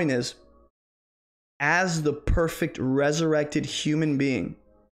point is, as the perfect resurrected human being,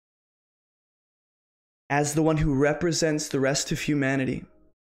 as the one who represents the rest of humanity,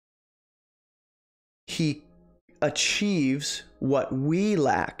 he achieves what we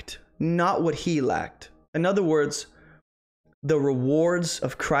lacked, not what he lacked. In other words, the rewards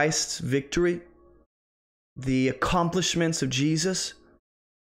of Christ's victory, the accomplishments of Jesus,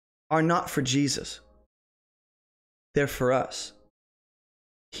 are not for Jesus. They're for us.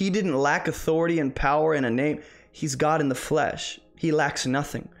 He didn't lack authority and power and a name. He's God in the flesh. He lacks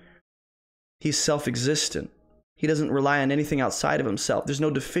nothing. He's self-existent. He doesn't rely on anything outside of himself. There's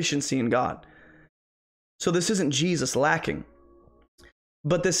no deficiency in God. So this isn't Jesus lacking.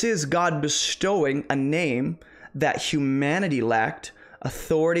 But this is God bestowing a name that humanity lacked,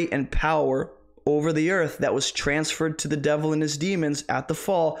 authority and power over the earth that was transferred to the devil and his demons at the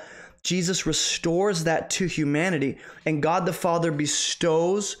fall. Jesus restores that to humanity, and God the Father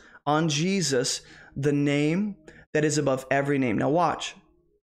bestows on Jesus the name that is above every name. Now watch.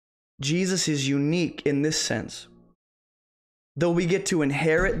 Jesus is unique in this sense. Though we get to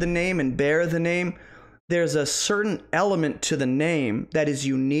inherit the name and bear the name, there's a certain element to the name that is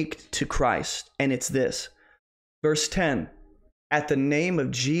unique to Christ, and it's this. Verse 10, at the name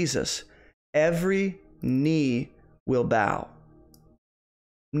of Jesus, every knee will bow.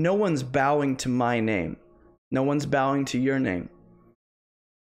 No one's bowing to my name. No one's bowing to your name.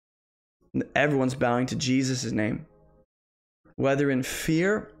 Everyone's bowing to Jesus' name, whether in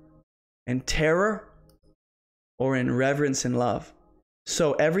fear and terror or in reverence and love.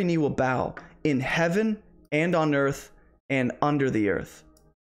 So every knee will bow in heaven and on earth and under the earth.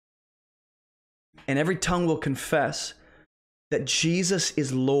 And every tongue will confess that Jesus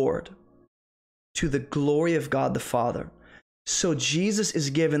is Lord, to the glory of God the Father. So Jesus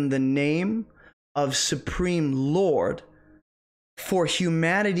is given the name of Supreme Lord for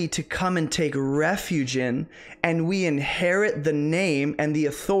humanity to come and take refuge in, and we inherit the name and the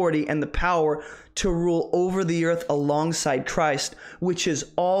authority and the power to rule over the earth alongside Christ, which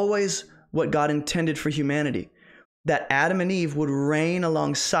is always what God intended for humanity, that Adam and Eve would reign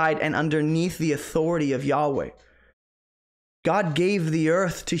alongside and underneath the authority of Yahweh. God gave the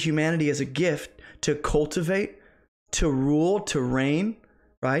earth to humanity as a gift to cultivate, to rule, to reign,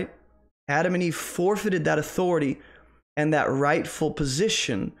 right? Adam and Eve forfeited that authority and that rightful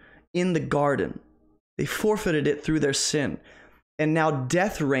position in the garden. They forfeited it through their sin. And now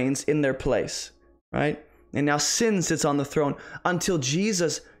death reigns in their place, right? And now sin sits on the throne until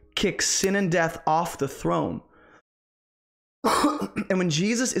Jesus kicks sin and death off the throne. And when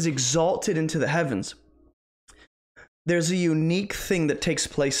Jesus is exalted into the heavens, there's a unique thing that takes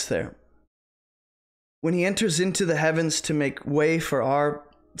place there. When he enters into the heavens to make way for our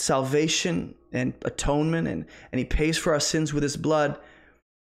salvation and atonement, and he pays for our sins with his blood,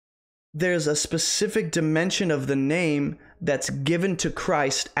 there's a specific dimension of the name that's given to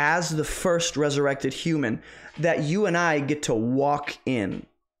Christ as the first resurrected human that you and I get to walk in.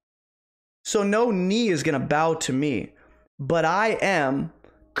 So no knee is going to bow to me, but I am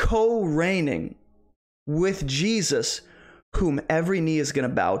co-reigning with Jesus, whom every knee is going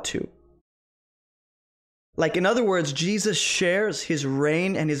to bow to. Like, in other words, Jesus shares his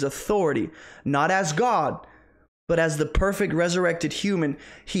reign and his authority, not as God, but as the perfect resurrected human.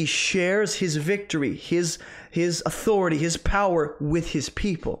 He shares his victory, his authority, his power with his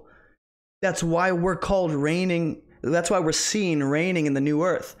people. That's why we're called reigning. That's why we're seen reigning in the new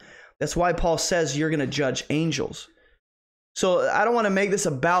earth. That's why Paul says you're going to judge angels. So I don't want to make this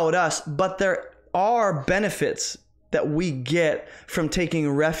about us, but there are benefits that we get from taking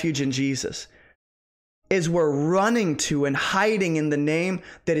refuge in Jesus. Is we're running to and hiding in the name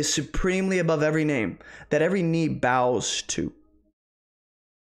that is supremely above every name, that every knee bows to.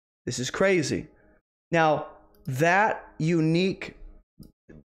 This is crazy. Now, that unique,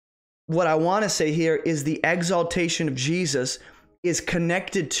 what I want to say here is the exaltation of Jesus is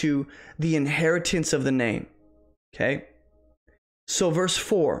connected to the inheritance of the name. Okay? So verse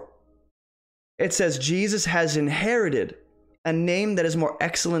 4, it says, Jesus has inherited a name that is more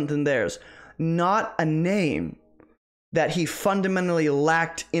excellent than theirs. Not a name that he fundamentally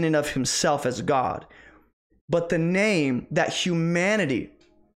lacked in and of himself as God, but the name that humanity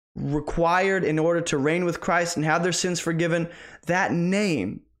required in order to reign with Christ and have their sins forgiven. That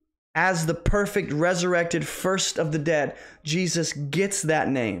name, as the perfect resurrected first of the dead, Jesus gets that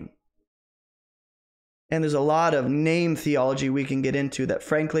name. And there's a lot of name theology we can get into that,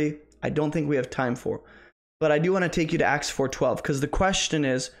 frankly, I don't think we have time for. But I do want to take you to Acts 4:12, because the question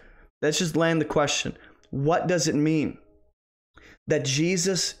is, let's just land the question. What does it mean that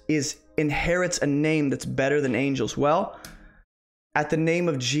Jesus inherits a name that's better than angels? Well, at the name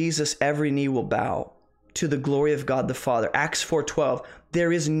of Jesus, every knee will bow to the glory of God the Father. Acts 4:12,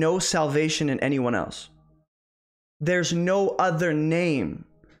 there is no salvation in anyone else. There's no other name.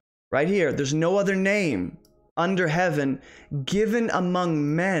 Right here, there's no other name under heaven given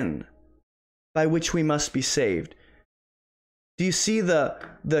among men by which we must be saved. Do you see the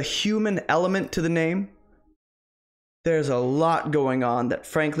human element to the name? There's a lot going on that,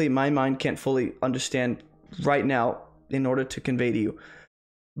 frankly, my mind can't fully understand right now in order to convey to you.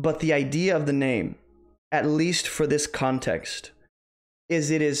 But the idea of the name, at least for this context,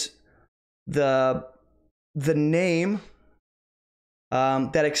 is it is the name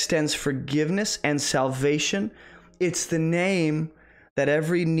that extends forgiveness and salvation. It's the name that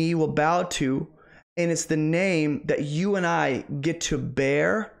every knee will bow to. And it's the name that you and I get to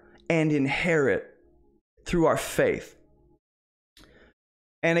bear and inherit through our faith.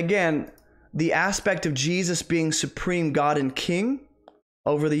 And again, the aspect of Jesus being supreme God and King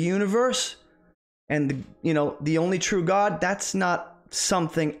over the universe and the only true God, that's not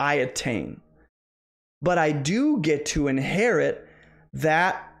something I attain. But I do get to inherit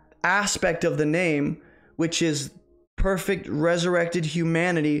that aspect of the name, which is perfect resurrected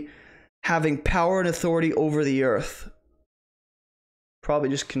humanity having power and authority over the earth. Probably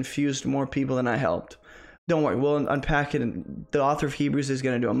just confused more people than I helped. Don't worry, we'll unpack it, and the author of Hebrews is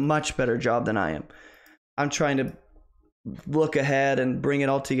going to do a much better job than I am. I'm trying to look ahead and bring it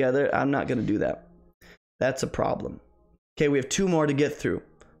all together. I'm not going to do that. That's a problem. Okay, we have 2 more to get through.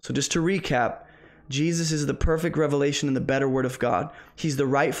 So just to recap, Jesus is the perfect revelation and the better word of God. He's the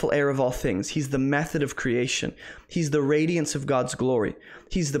rightful heir of all things. He's the method of creation. He's the radiance of God's glory.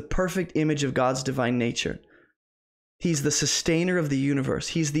 He's the perfect image of God's divine nature. He's the sustainer of the universe.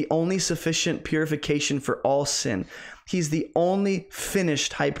 He's the only sufficient purification for all sin. He's the only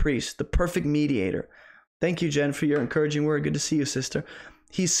finished high priest, the perfect mediator. Thank you, Jen, for your encouraging word. Good to see you, sister.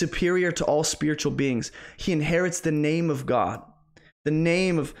 He's superior to all spiritual beings. He inherits the name of God, the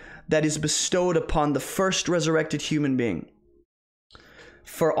name that is bestowed upon the first resurrected human being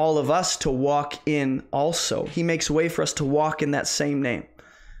for all of us to walk in also. He makes way for us to walk in that same name.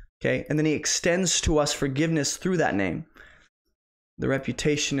 Okay, and then he extends to us forgiveness through that name. the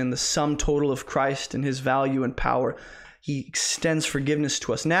reputation and the sum total of Christ and his value and power. He extends forgiveness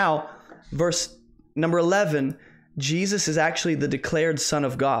to us. Now, verse number 11, Jesus is actually the declared Son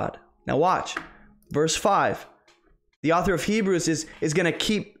of God. Now watch, verse 5. The author of Hebrews is going to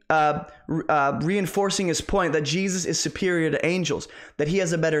keep reinforcing his point that Jesus is superior to angels, that he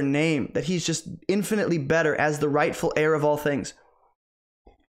has a better name, that he's just infinitely better as the rightful heir of all things.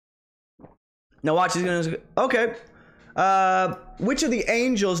 Now watch, he's going to, okay, which of the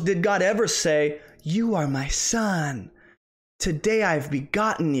angels did God ever say, "You are my son, today I've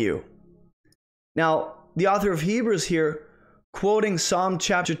begotten you"? Now, the author of Hebrews here, quoting Psalm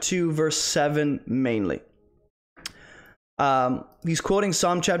chapter 2, verse 7 mainly. He's quoting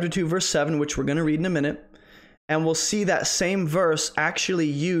Psalm chapter 2, verse 7, which we're going to read in a minute. And we'll see that same verse actually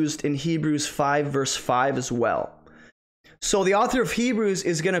used in Hebrews 5, verse 5 as well. So the author of Hebrews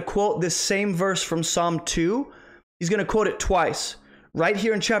is going to quote this same verse from Psalm 2. He's going to quote it twice, right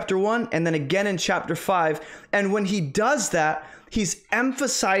here in chapter 1 and then again in chapter 5. And when he does that, he's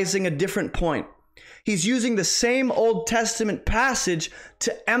emphasizing a different point. He's using the same Old Testament passage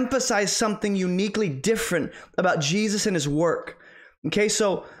to emphasize something uniquely different about Jesus and his work. Okay,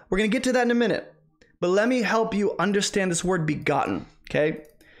 so we're going to get to that in a minute. But let me help you understand this word begotten, okay?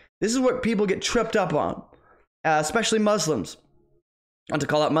 This is what people get tripped up on, especially Muslims. Not to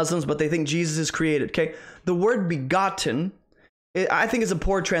call out Muslims, but they think Jesus is created, okay? The word begotten, I think, is a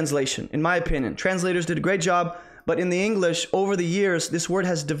poor translation, in my opinion. Translators did a great job, but in the English, over the years, this word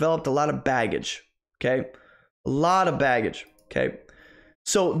has developed a lot of baggage. Okay, a lot of baggage. Okay,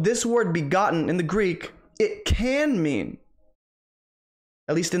 so this word begotten in the Greek, it can mean,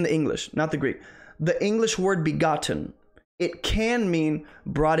 at least in the English, not the Greek, the English word begotten, it can mean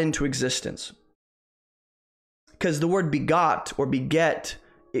brought into existence. Because the word begot or beget,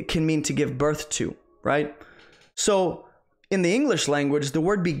 it can mean to give birth to, right? So in the English language, the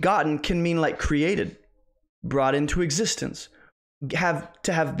word begotten can mean like created, brought into existence,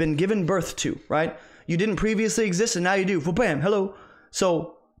 have been given birth to, right? You didn't previously exist and now you do. Well, bam, hello.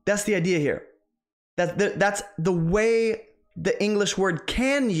 So that's the idea here. That's the way the English word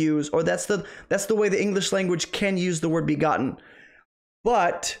can use, or that's the way the English language can use the word begotten.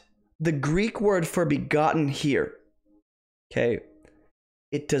 But the Greek word for begotten here, okay,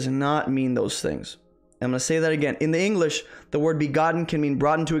 it does not mean those things. I'm going to say that again. In the English, the word begotten can mean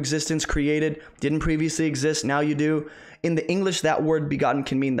brought into existence, created, didn't previously exist, now you do. In the English, that word begotten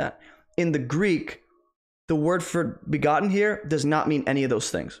can mean that. In the Greek, the word for begotten here does not mean any of those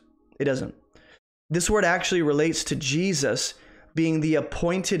things. It doesn't. This word actually relates to Jesus being the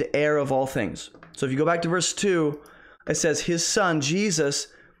appointed heir of all things. So if you go back to verse 2, it says his son, Jesus,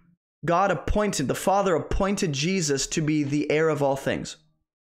 God appointed, the Father appointed Jesus to be the heir of all things.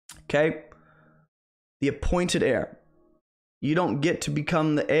 Okay? The appointed heir. You don't get to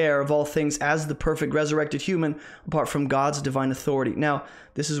become the heir of all things as the perfect resurrected human apart from God's divine authority. Now,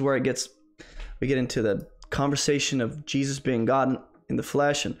 this is where we get into the conversation of Jesus being God in the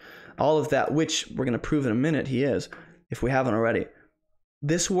flesh and all of that, which we're going to prove in a minute he is, if we haven't already.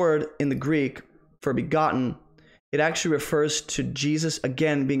 This word in the Greek for begotten, it actually refers to Jesus,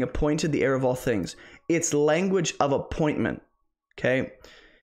 again, being appointed the heir of all things. It's language of appointment, okay?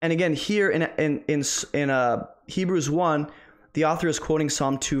 And again, here in Hebrews 1, the author is quoting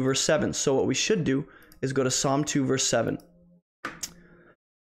Psalm 2, verse 7. So what we should do is go to Psalm 2, verse 7.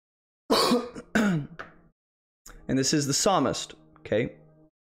 And this is the psalmist, okay?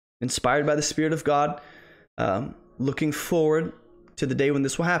 Inspired by the Spirit of God, looking forward to the day when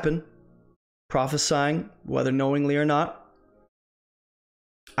this will happen, prophesying, whether knowingly or not.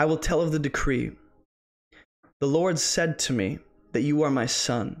 I will tell of the decree. The Lord said to me that you are my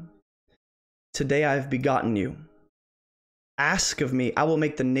son. Today I have begotten you. Ask of me, I will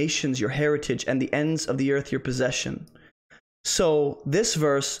make the nations your heritage and the ends of the earth your possession. So this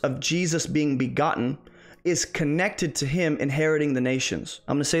verse of Jesus being begotten is connected to him inheriting the nations.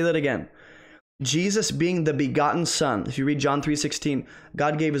 I'm going to say that again. Jesus being the begotten son. If you read John 3:16,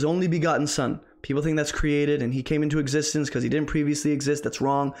 God gave his only begotten son. People think that's created and he came into existence because he didn't previously exist. That's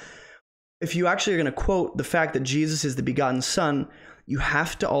wrong. If you actually are going to quote the fact that Jesus is the begotten son, you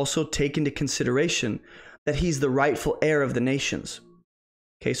have to also take into consideration that he's the rightful heir of the nations.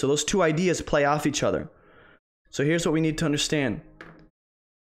 Okay, so those two ideas play off each other. So here's what we need to understand.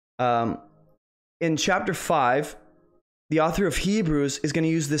 In chapter 5, the author of Hebrews is going to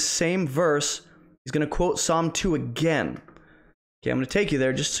use this same verse. He's going to quote Psalm 2 again. Okay, I'm going to take you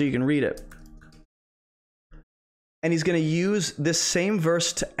there just so you can read it. And he's going to use this same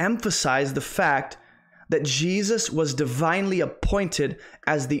verse to emphasize the fact that Jesus was divinely appointed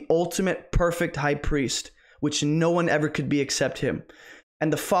as the ultimate perfect high priest, which no one ever could be except him.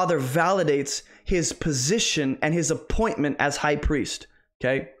 And the Father validates his position and his appointment as high priest,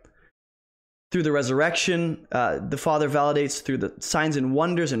 okay? Through the resurrection, the Father validates through the signs and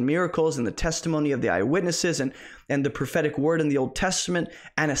wonders and miracles and the testimony of the eyewitnesses and the prophetic word in the Old Testament,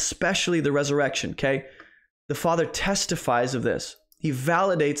 and especially the resurrection, okay? The Father testifies of this. He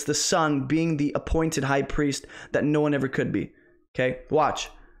validates the Son being the appointed high priest that no one ever could be, okay? Watch.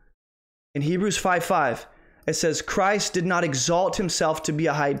 In Hebrews 5:5, it says, Christ did not exalt himself to be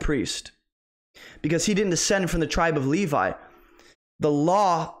a high priest because he didn't descend from the tribe of Levi. The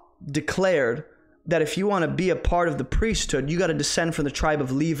law declared that if you want to be a part of the priesthood, you got to descend from the tribe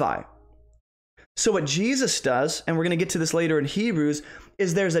of Levi. So what Jesus does, and we're going to get to this later in Hebrews,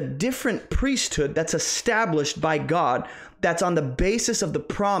 is there's a different priesthood that's established by God that's on the basis of the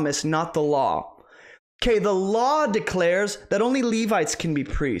promise, not the law. Okay, the law declares that only Levites can be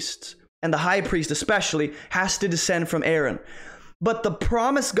priests, and the high priest especially has to descend from Aaron. But the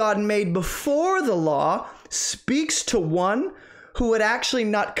promise God made before the law speaks to one who would actually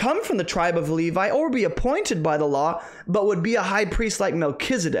not come from the tribe of Levi or be appointed by the law, but would be a high priest like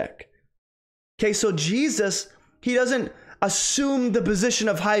Melchizedek. Okay, so Jesus, he doesn't assume the position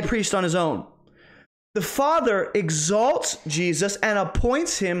of high priest on his own. The Father exalts Jesus and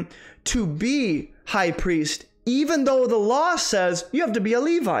appoints him to be high priest, even though the law says you have to be a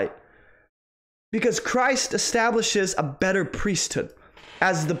Levite. Because Christ establishes a better priesthood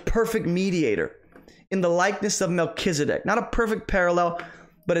as the perfect mediator in the likeness of Melchizedek. Not a perfect parallel,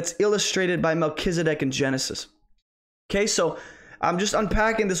 but it's illustrated by Melchizedek in Genesis. Okay, so I'm just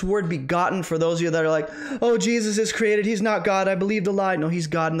unpacking this word begotten for those of you that are like, oh, Jesus is created. He's not God. I believed a lie. No, he's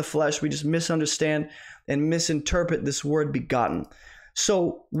God in the flesh. We just misunderstand and misinterpret this word begotten.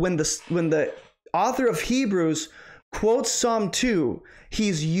 So when the author of Hebrews quotes Psalm 2,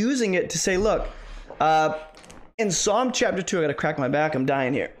 he's using it to say, look, in Psalm chapter 2, I got to crack my back. I'm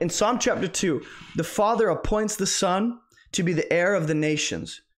dying here. In Psalm chapter 2, the Father appoints the Son to be the heir of the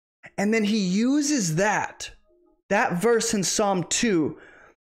nations. And then he uses that verse in Psalm 2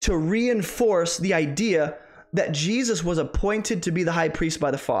 to reinforce the idea that Jesus was appointed to be the high priest by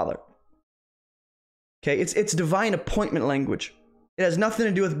the Father. Okay, it's divine appointment language. It has nothing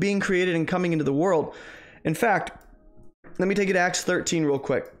to do with being created and coming into the world. In fact, let me take you to Acts 13 real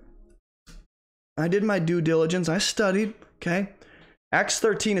quick. I did my due diligence. I studied, okay? Acts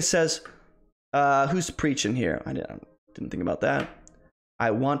 13, it says, who's preaching here? I didn't think about that.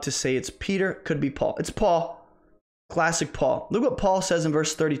 I want to say it's Peter. Could be Paul. It's Paul. Classic Paul. Look what Paul says in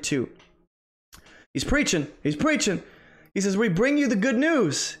verse 32. He's preaching. He says, we bring you the good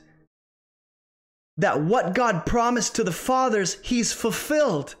news that what God promised to the fathers, he's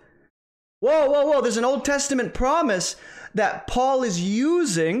fulfilled. Whoa. There's an Old Testament promise that Paul is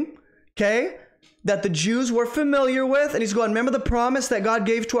using, okay, that the Jews were familiar with. And he's going, remember the promise that God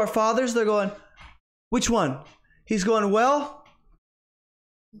gave to our fathers? They're going, which one? He's going, well,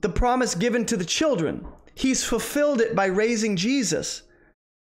 the promise given to the children. He's fulfilled it by raising Jesus.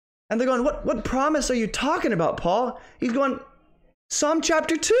 And they're going, what promise are you talking about, Paul? He's going, Psalm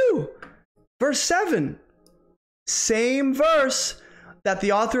chapter 2, verse 7. Same verse that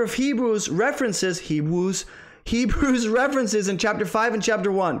the author of Hebrews references, Hebrews references in chapter 5 and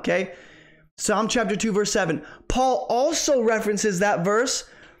chapter 1, okay? Psalm chapter 2, verse 7. Paul also references that verse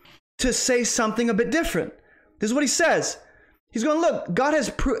to say something a bit different. This is what he says. He's going, look, God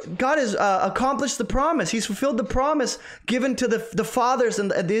has accomplished the promise. He's fulfilled the promise given to the fathers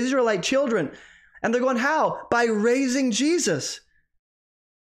and the Israelite children. And they're going, how? By raising Jesus.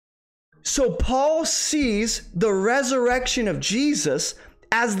 So Paul sees the resurrection of Jesus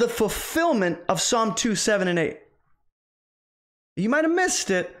as the fulfillment of Psalm 2, 7, and 8. You might have missed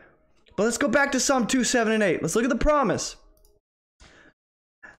it, but let's go back to Psalm 2, 7, and 8. Let's look at the promise.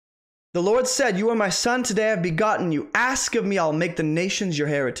 The Lord said, you are my son, today I have begotten you. Ask of me, I'll make the nations your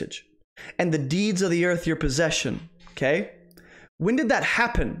heritage, and the deeds of the earth your possession. Okay? When did that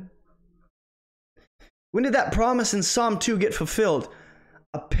happen? When did that promise in Psalm 2 get fulfilled?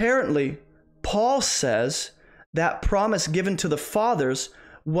 Apparently, Paul says that promise given to the fathers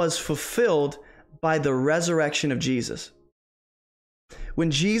was fulfilled by the resurrection of Jesus. When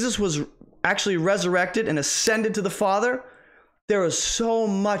Jesus was actually resurrected and ascended to the Father, there is so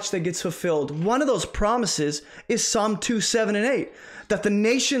much that gets fulfilled. One of those promises is Psalm 2, 7, and 8, that the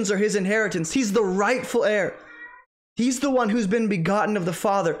nations are his inheritance. He's the rightful heir. He's the one who's been begotten of the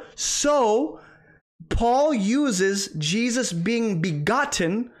Father. So, Paul uses Jesus being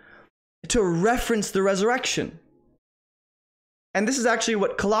begotten to reference the resurrection. And this is actually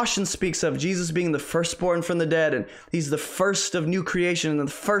what Colossians speaks of, Jesus being the firstborn from the dead, and he's the first of new creation and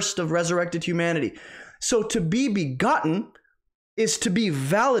the first of resurrected humanity. So to be begotten is to be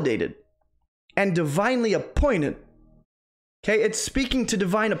validated and divinely appointed. Okay, it's speaking to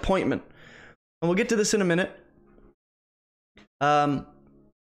divine appointment. And we'll get to this in a minute. Let's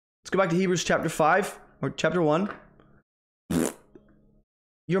go back to Hebrews chapter 5 or chapter 1.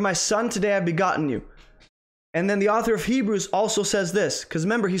 You're my son, today I've begotten you. And then the author of Hebrews also says this, because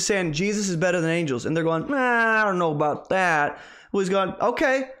remember, he's saying Jesus is better than angels. And they're going, I don't know about that. Well, he's going,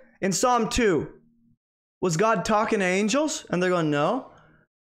 okay. In Psalm 2, was God talking to angels? And they're going, no.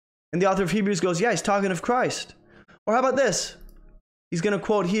 And the author of Hebrews goes, yeah, he's talking of Christ. Or how about this? He's going to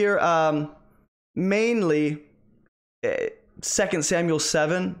quote here mainly 2 Samuel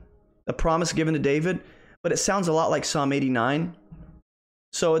 7, a promise given to David. But it sounds a lot like Psalm 89.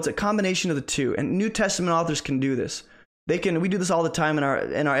 So it's a combination of the two, and New Testament authors can do this. We do this all the time in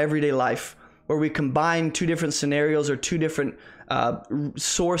our everyday life, where we combine two different scenarios or two different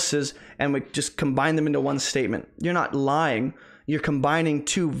sources, and we just combine them into one statement. You're not lying. You're combining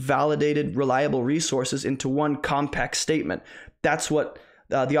two validated, reliable resources into one compact statement. That's what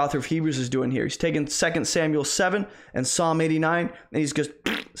the author of Hebrews is doing here. He's taking 2 Samuel 7 and Psalm 89, and he's just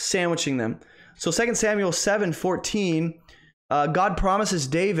sandwiching them. So 2 Samuel 7:14. God promises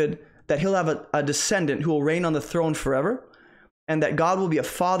David that he'll have a descendant who will reign on the throne forever, and that God will be a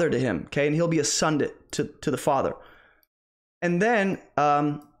father to him, okay? And he'll be a son to the father. And then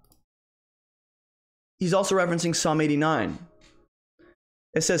he's also referencing Psalm 89.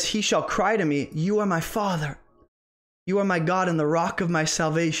 It says, he shall cry to me, you are my father. You are my God and the rock of my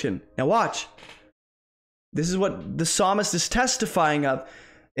salvation. Now watch. This is what the psalmist is testifying of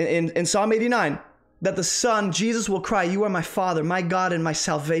in Psalm 89. That the Son, Jesus, will cry, you are my Father, my God, and my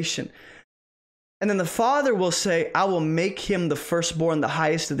salvation. And then the Father will say, I will make him the firstborn, the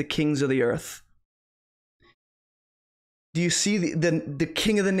highest of the kings of the earth. Do you see the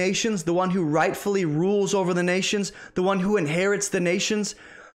King of the nations, the one who rightfully rules over the nations, the one who inherits the nations?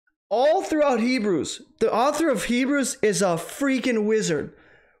 All throughout Hebrews, the author of Hebrews is a freaking wizard.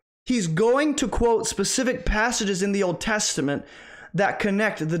 He's going to quote specific passages in the Old Testament that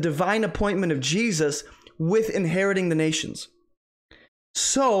connect the divine appointment of Jesus with inheriting the nations.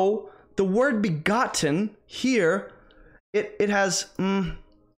 So the word begotten here, it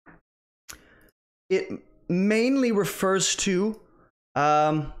mainly refers to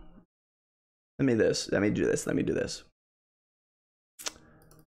let me do this.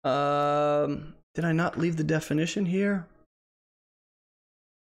 Did I not leave the definition here?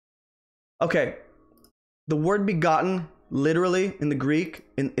 Okay. The word begotten, literally in the Greek,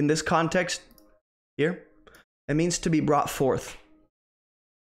 in this context here, it means to be brought forth.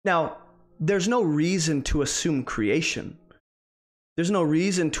 Now, there's no reason to assume creation. There's no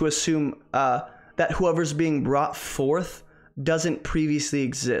reason to assume that whoever's being brought forth doesn't previously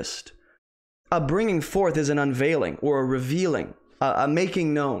exist. A bringing forth is an unveiling or a revealing, a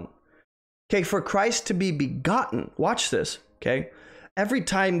making known. Okay, for Christ to be begotten, watch this, okay? Every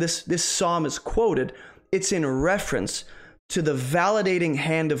time this psalm is quoted, it's in reference to the validating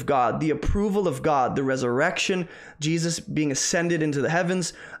hand of God, the approval of God, the resurrection, Jesus being ascended into the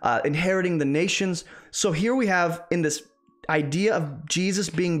heavens, inheriting the nations. So here we have in this idea of Jesus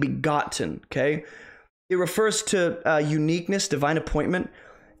being begotten, okay? It refers to uniqueness, divine appointment.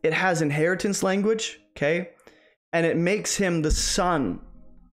 It has inheritance language, okay? And it makes him the son,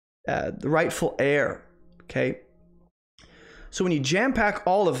 the rightful heir, okay? So when you jam pack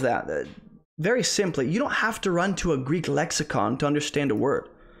all of that, very simply, you don't have to run to a Greek lexicon to understand a word.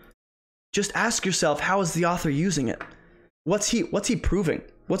 Just ask yourself, how is the author using it? What's he proving?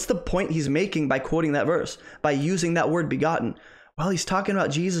 What's the point he's making by quoting that verse, by using that word begotten? Well, he's talking about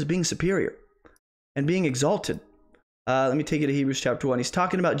Jesus being superior and being exalted. Let me take you to Hebrews chapter 1. He's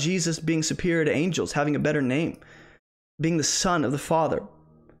talking about Jesus being superior to angels, having a better name, being the son of the Father.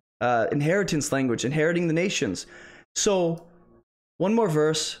 Inheritance language, inheriting the nations. So, one more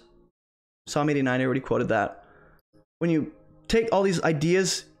verse. Psalm 89, I already quoted that. When you take all these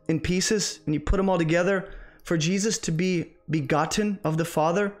ideas in pieces and you put them all together, for Jesus to be begotten of the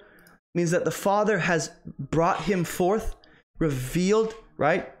Father means that the Father has brought him forth, revealed,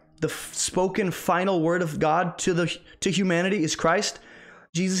 right? The spoken final word of God to humanity is Christ.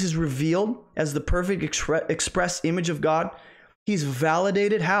 Jesus is revealed as the perfect express image of God. He's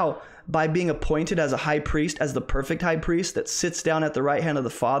validated how? By being appointed as a high priest, as the perfect high priest that sits down at the right hand of the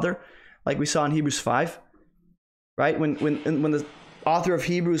Father, like we saw in Hebrews 5, right? When the author of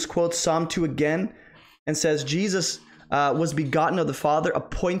Hebrews quotes Psalm 2 again and says Jesus was begotten of the Father,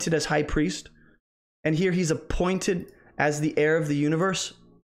 appointed as high priest. And here he's appointed as the heir of the universe,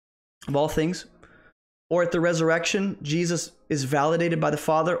 of all things. or at the resurrection, Jesus is validated by the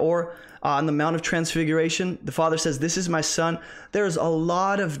Father, or on the Mount of Transfiguration, the Father says, "This is my Son." There's a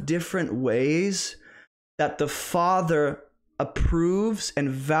lot of different ways that the Father approves and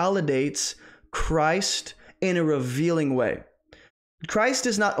validates Christ in a revealing way. Christ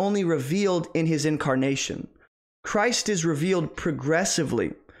is not only revealed in his incarnation. Christ is revealed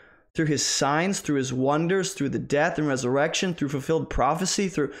progressively through his signs, through his wonders, through the death and resurrection, through fulfilled prophecy,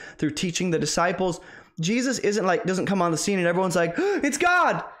 through teaching the disciples. Jesus doesn't come on the scene and everyone's like, "It's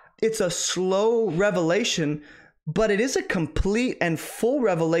God." It's a slow revelation, but it is a complete and full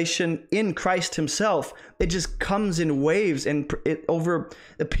revelation in Christ himself. It just comes in waves and over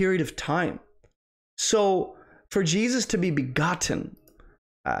a period of time. So for Jesus to be begotten,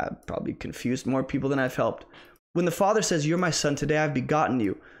 probably confused more people than I've helped. When the Father says, "You're my Son, today I've begotten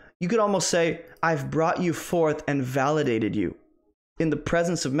you," you could almost say, "I've brought you forth and validated you," in the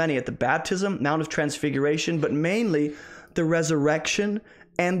presence of many at the baptism, Mount of Transfiguration, but mainly the resurrection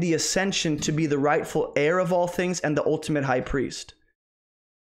and the ascension to be the rightful heir of all things and the ultimate high priest.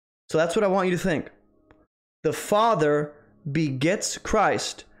 So that's what I want you to think. The Father begets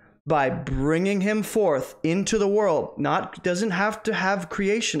Christ by bringing him forth into the world. Doesn't have to have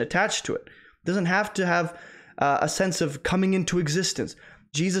creation attached to it. Doesn't have to have a sense of coming into existence.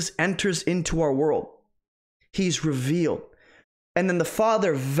 Jesus enters into our world. He's revealed. And then the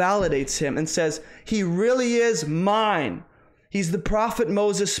Father validates him and says, "He really is mine. He's the prophet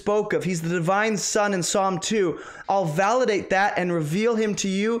Moses spoke of. He's the divine Son in Psalm 2. I'll validate that and reveal him to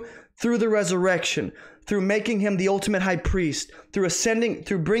you through the resurrection, through making him the ultimate high priest, through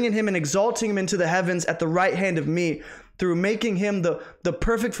bringing him and exalting him into the heavens at the right hand of me, through making him the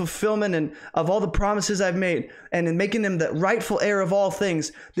perfect fulfillment of all the promises I've made, and in making him the rightful heir of all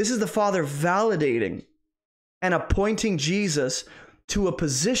things." This is the Father validating and appointing Jesus to a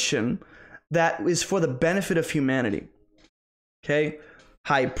position that is for the benefit of humanity. Okay?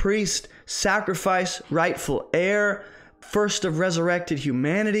 High priest, sacrifice, rightful heir, first of resurrected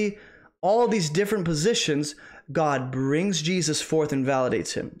humanity, all these different positions, God brings Jesus forth and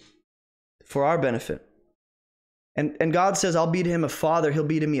validates him for our benefit. And God says, "I'll be to him a father, he'll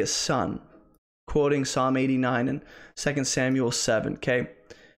be to me a son," quoting Psalm 89 and 2 Samuel 7, okay?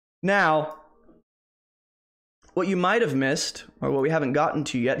 Now, what you might have missed, or what we haven't gotten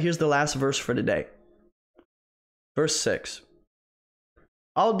to yet, here's the last verse for today. Verse 6.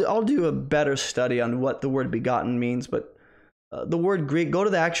 I'll do a better study on what the word begotten means, but the word Greek, go to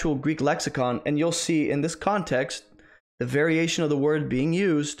the actual Greek lexicon, and you'll see in this context, the variation of the word being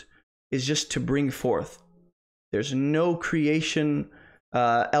used is just to bring forth. There's no creation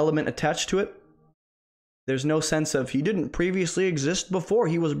element attached to it. There's no sense of he didn't previously exist before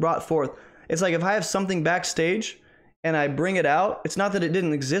he was brought forth. It's like if I have something backstage and I bring it out, it's not that it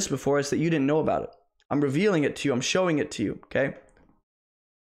didn't exist before, it's that you didn't know about it. I'm revealing it to you, I'm showing it to you, okay?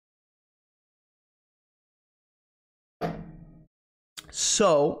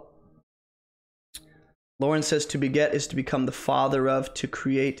 So, Lauren says to beget is to become the father of, to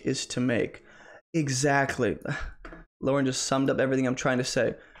create is to make. Exactly. Lauren just summed up everything I'm trying to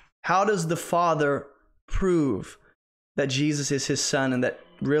say. How does the Father prove that Jesus is his Son and that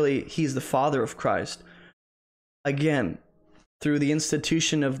really he's the Father of Christ? Again, through the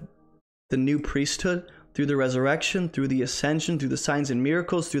institution of the new priesthood, through the resurrection, through the ascension, through the signs and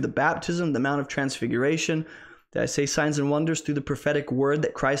miracles, through the baptism, the Mount of Transfiguration. Did I say signs and wonders? Through the prophetic word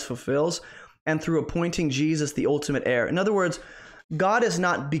that Christ fulfills, and through appointing Jesus the ultimate heir. In other words, God is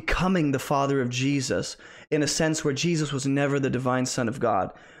not becoming the Father of Jesus in a sense where Jesus was never the divine Son of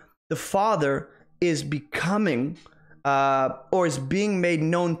God. The Father is becoming or is being made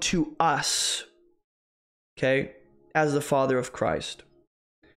known to us, okay, as the Father of Christ.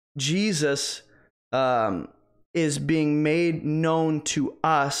 Jesus is being made known to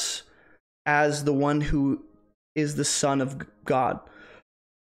us as the one who is the Son of God.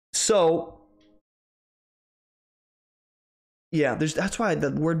 So, yeah, that's why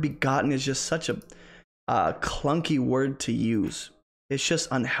the word begotten is just such a clunky word to use. It's just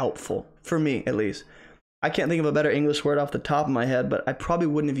unhelpful, for me at least. I can't think of a better English word off the top of my head, but I probably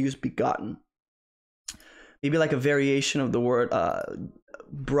wouldn't have used begotten. Maybe like a variation of the word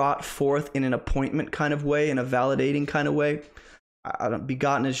brought forth in an appointment kind of way, in a validating kind of way.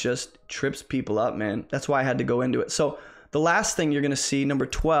 Begotten is just trips people up, man. That's why I had to go into it. So the last thing you're going to see, number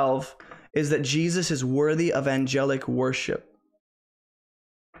 12, is that Jesus is worthy of angelic worship.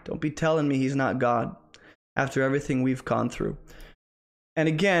 Don't be telling me he's not God after everything we've gone through. And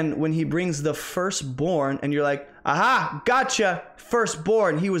again, when he brings the firstborn and you're like, aha, gotcha,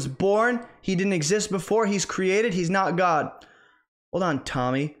 firstborn. He was born. He didn't exist before. He's created. He's not God. Hold on,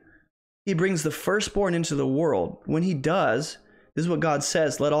 Tommy. He brings the firstborn into the world. When he does, this is what God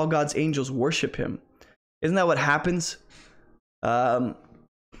says, let all God's angels worship him. Isn't that what happens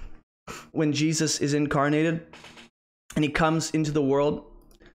when Jesus is incarnated and he comes into the world?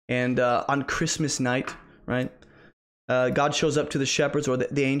 And on Christmas night, right? God shows up to the shepherds, or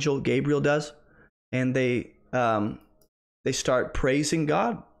the angel Gabriel does, and they start praising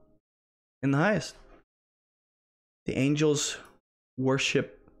God in the highest. The angels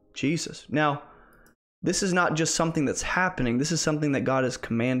worship Jesus. Now, this is not just something that's happening. This is something that God is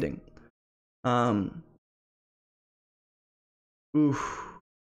commanding. I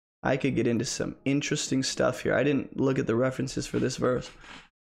could get into some interesting stuff here. I didn't look at the references for this verse.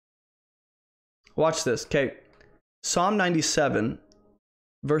 Watch this. Okay. Psalm 97,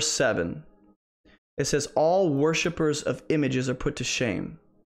 verse 7. It says, all worshipers of images are put to shame.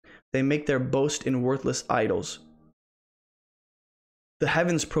 They make their boast in worthless idols. The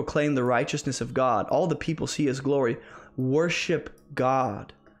heavens proclaim the righteousness of God. All the people see his glory. Worship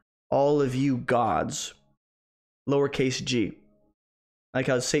God, all of you gods. Lowercase g. Like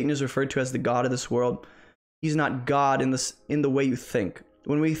how Satan is referred to as the god of this world. He's not God in the way you think.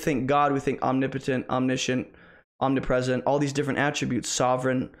 When we think God, we think omnipotent, omniscient, omnipresent, all these different attributes,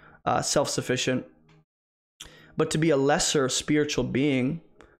 sovereign, self-sufficient. But to be a lesser spiritual being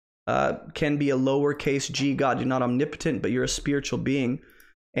can be a lowercase g God. You're not omnipotent, but you're a spiritual being.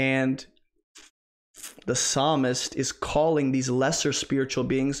 And the psalmist is calling these lesser spiritual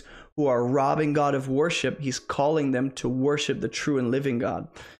beings who are robbing God of worship, he's calling them to worship the true and living God.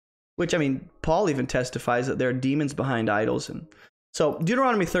 Which, I mean, Paul even testifies that there are demons behind idols. And so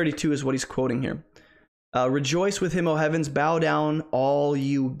Deuteronomy 32 is what he's quoting here. Rejoice with him, O heavens, bow down, all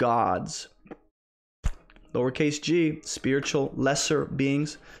you gods. Lowercase g, spiritual, lesser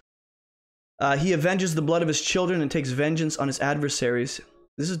beings. He avenges the blood of his children and takes vengeance on his adversaries.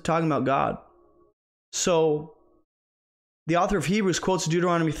 This is talking about God. So the author of Hebrews quotes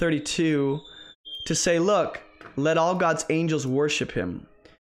Deuteronomy 32 to say, look, let all God's angels worship him.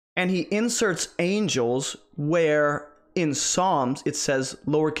 And he inserts angels where in Psalms it says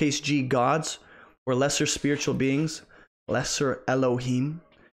lowercase g gods, or lesser spiritual beings, lesser Elohim.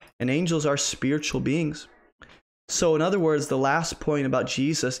 And angels are spiritual beings. So in other words, the last point about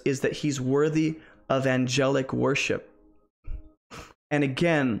Jesus is that he's worthy of angelic worship. And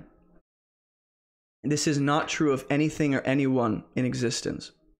again, this is not true of anything or anyone in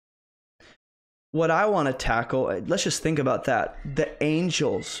existence. What I want to tackle, let's just think about that. The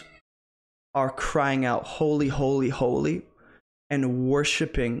angels are crying out, holy, holy, holy, and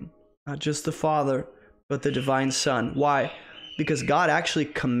worshiping not just the Father, but the divine Son. Why? Because God actually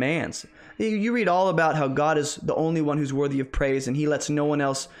commands. You read all about how God is the only one who's worthy of praise, and he lets no one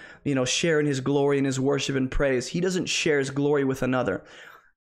else, share in his glory and his worship and praise. He doesn't share his glory with another.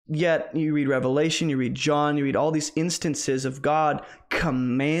 Yet you read Revelation, you read John, you read all these instances of God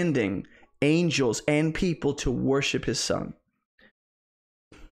commanding angels and people to worship his Son.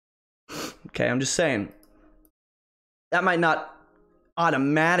 Okay, I'm just saying. That might not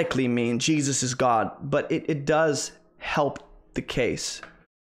automatically mean Jesus is God, but it does help the case.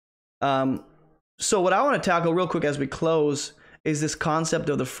 So what I want to tackle real quick as we close is this concept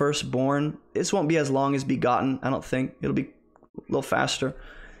of the firstborn. This won't be as long as begotten, I don't think. It'll be a little faster.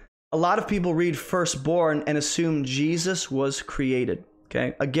 A lot of people read firstborn and assume Jesus was created.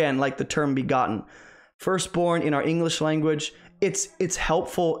 Okay, again, like the term begotten. Firstborn in our English language, it's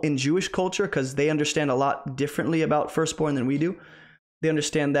helpful in Jewish culture because they understand a lot differently about firstborn than we do. They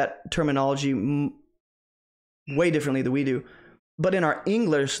understand that terminology way differently than we do. But in our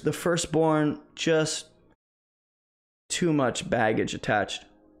English, the firstborn, just too much baggage attached.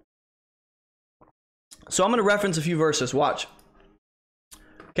 So I'm going to reference a few verses. Watch.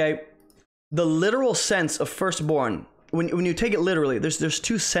 Okay. The literal sense of firstborn, when you take it literally, there's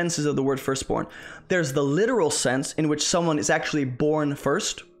two senses of the word firstborn. There's the literal sense in which someone is actually born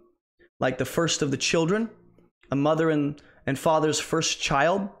first, like the first of the children, a mother and father's first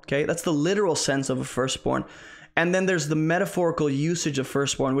child. Okay. That's the literal sense of a firstborn. And then there's the metaphorical usage of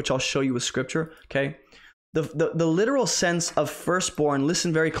firstborn, which I'll show you with scripture, okay? The literal sense of firstborn,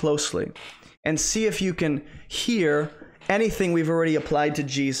 listen very closely and see if you can hear anything we've already applied to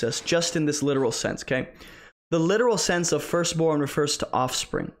Jesus just in this literal sense, okay? The literal sense of firstborn refers to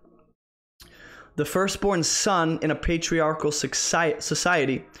offspring. The firstborn son in a patriarchal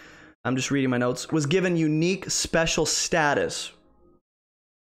society, I'm just reading my notes, was given unique special status,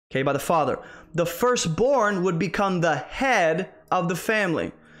 okay, by the father. The firstborn would become the head of the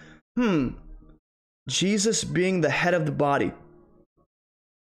family. Jesus being the head of the body.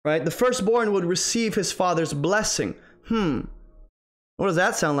 Right? The firstborn would receive his father's blessing. What does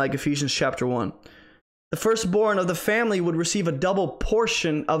that sound like? Ephesians chapter 1. The firstborn of the family would receive a double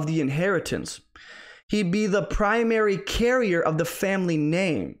portion of the inheritance. He'd be the primary carrier of the family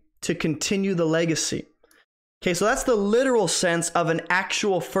name to continue the legacy. Okay, so that's the literal sense of an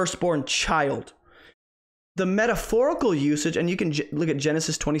actual firstborn child. The metaphorical usage, and you can look at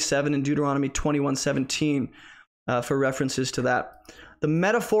Genesis 27 and Deuteronomy 21:17 for references to that. The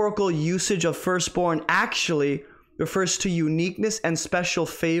metaphorical usage of firstborn actually refers to uniqueness and special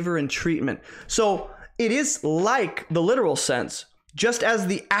favor and treatment. So it is like the literal sense. Just as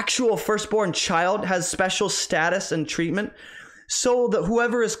the actual firstborn child has special status and treatment, so that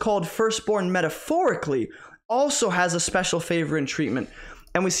whoever is called firstborn metaphorically also has a special favor and treatment.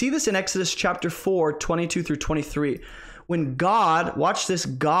 And we see this in Exodus chapter 4, 22 through 23. When God, watch this,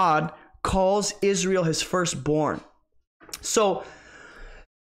 God calls Israel his firstborn. So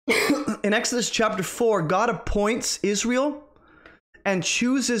in Exodus chapter 4, God appoints Israel and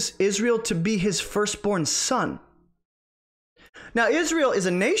chooses Israel to be his firstborn son. Now, Israel is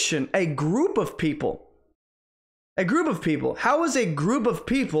a nation, a group of people. A group of people. How is a group of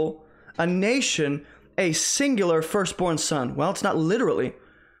people, a nation, a singular firstborn son? Well, it's not literally.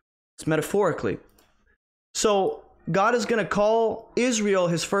 It's metaphorically. So God is going to call Israel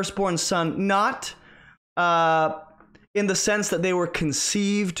his firstborn son, not in the sense that they were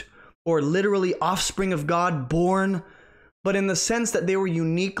conceived or literally offspring of God, born, but in the sense that they were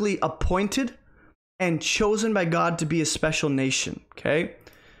uniquely appointed and chosen by God to be a special nation, okay?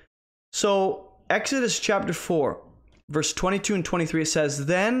 So Exodus chapter 4, verse 22 and 23, it says,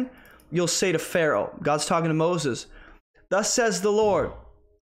 "Then you'll say to Pharaoh," God's talking to Moses, "Thus says the Lord,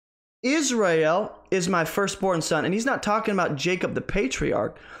 Israel is my firstborn son." And he's not talking about Jacob the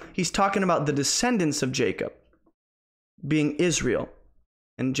patriarch. He's talking about the descendants of Jacob being Israel.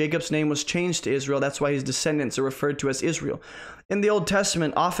 And Jacob's name was changed to Israel. That's why his descendants are referred to as Israel. In the Old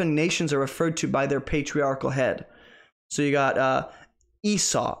Testament, often nations are referred to by their patriarchal head. So you got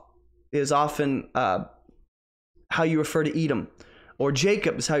Esau is often how you refer to Edom. Or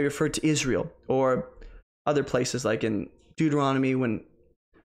Jacob is how you refer to Israel. Or other places like in Deuteronomy when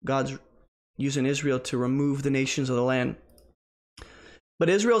God's using Israel to remove the nations of the land. "But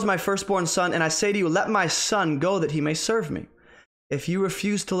Israel is my firstborn son, and I say to you, let my son go that he may serve me. If you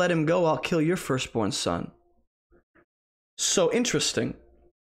refuse to let him go, I'll kill your firstborn son." So interesting.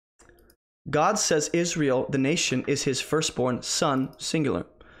 God says Israel, the nation, is his firstborn son, singular.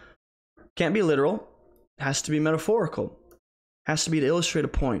 Can't be literal. Has to be metaphorical. Has to be to illustrate a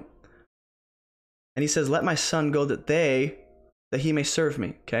point. And he says, let my son go that he may serve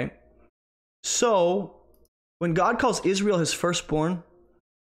me, okay? So, when God calls Israel his firstborn,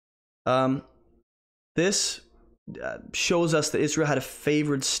 this shows us that Israel had a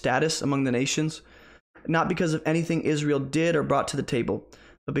favored status among the nations, not because of anything Israel did or brought to the table,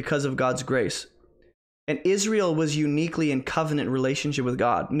 but because of God's grace. And Israel was uniquely in covenant relationship with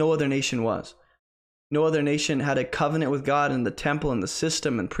God. No other nation was. No other nation had a covenant with God in the temple and the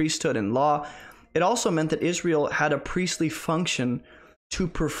system and priesthood and law. It also meant that Israel had a priestly function to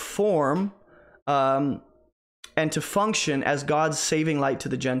perform and to function as God's saving light to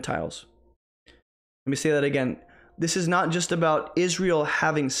the Gentiles. Let me say that again. This is not just about Israel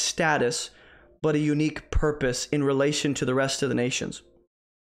having status, but a unique purpose in relation to the rest of the nations.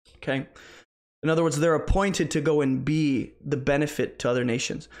 Okay? In other words, they're appointed to go and be the benefit to other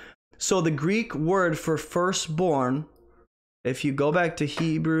nations. So the Greek word for firstborn, if you go back to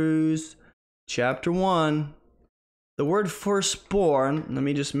Hebrews chapter 1, the word firstborn, let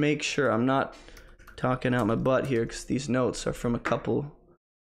me just make sure I'm not talking out my butt here because these notes are from a couple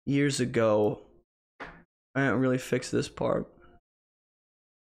years ago. I didn't really fix this part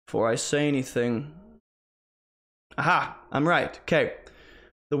before I say anything. Aha, I'm right. Okay.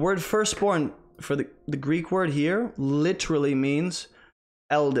 The word firstborn for the Greek word here literally means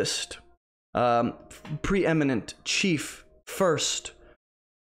eldest, preeminent, chief, first.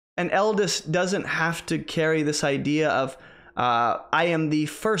 An eldest doesn't have to carry this idea of I am the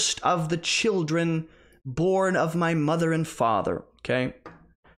first of the children born of my mother and father, okay?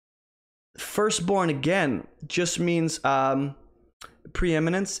 Firstborn, again, just means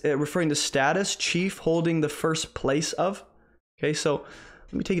preeminence, referring to status, chief, holding the first place of. Okay, so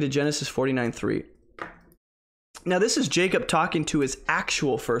let me take you to Genesis 49:3. Now, this is Jacob talking to his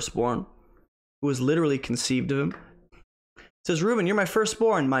actual firstborn, who was literally conceived of him. It says, Reuben, you're my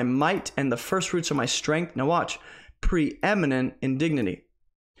firstborn, my might, and the first fruits of my strength. Now watch, preeminent in dignity,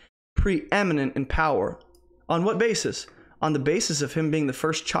 preeminent in power. On what basis? On the basis of him being the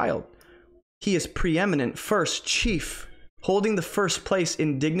first child. He is preeminent, first, chief, holding the first place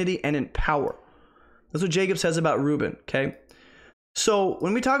in dignity and in power. That's what Jacob says about Reuben, okay? So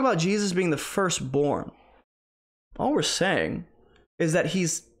when we talk about Jesus being the firstborn, all we're saying is that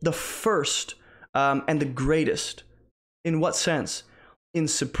he's the first and the greatest. In what sense? In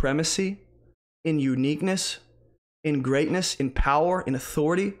supremacy, in uniqueness, in greatness, in power, in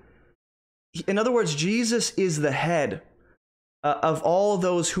authority. In other words, Jesus is the head of all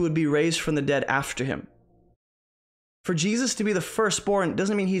those who would be raised from the dead after him. For Jesus to be the firstborn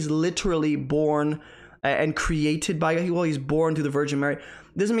doesn't mean he's literally born and created by God. Well, he's born through the Virgin Mary.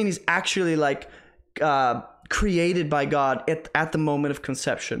 It doesn't mean he's actually like created by God at the moment of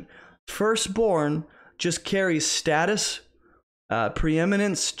conception. Firstborn just carries status,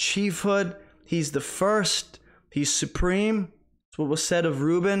 preeminence, chiefhood. He's the first. He's supreme. That's what was said of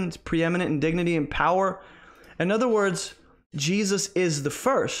Reuben. It's preeminent in dignity and power. In other words, Jesus is the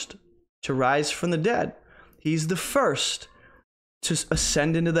first to rise from the dead. He's the first to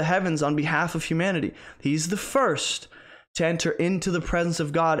ascend into the heavens on behalf of humanity. He's the first to enter into the presence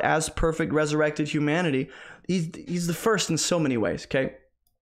of God as perfect resurrected humanity. He's the first in so many ways, okay?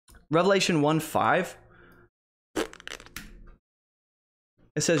 Revelation 1:5.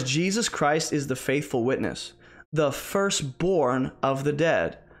 It says, Jesus Christ is the faithful witness, the firstborn of the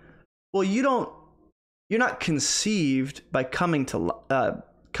dead. Well, you're not conceived by coming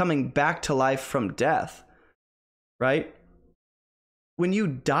back to life from death, right? When you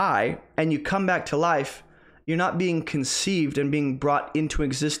die and you come back to life, you're not being conceived and being brought into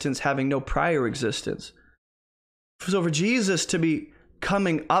existence having no prior existence. So for Jesus to be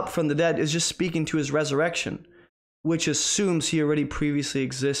coming up from the dead is just speaking to his resurrection, which assumes he already previously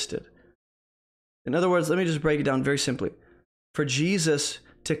existed. In other words, let me just break it down very simply. For Jesus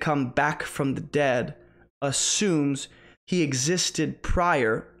to come back from the dead assumes he existed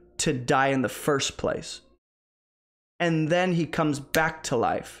prior to die in the first place. And then he comes back to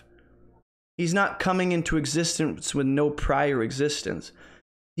life. He's not coming into existence with no prior existence.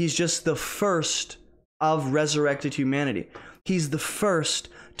 He's just the first of resurrected humanity. He's the first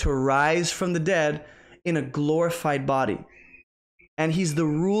to rise from the dead in a glorified body. And he's the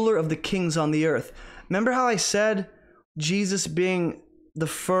ruler of the kings on the earth. Remember how I said Jesus being the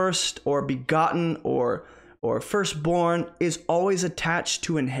first or begotten or firstborn is always attached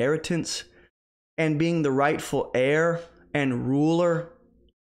to inheritance and being the rightful heir and ruler?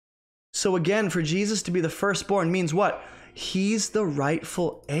 So again, for Jesus to be the firstborn means what? He's the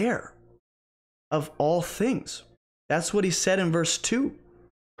rightful heir of all things. That's what he said in verse 2.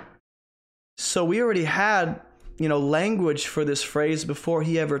 So we already had, language for this phrase before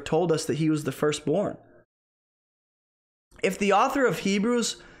he ever told us that he was the firstborn. If the author of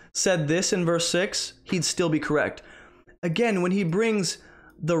Hebrews said this in verse 6, he'd still be correct. Again, when he brings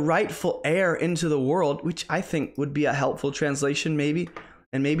the rightful heir into the world, which I think would be a helpful translation maybe,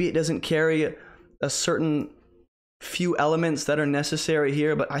 and maybe it doesn't carry a certain few elements that are necessary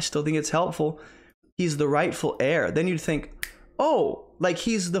here, but I still think it's helpful. He's the rightful heir. Then you'd think, like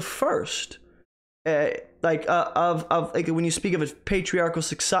he's the first. Like when you speak of a patriarchal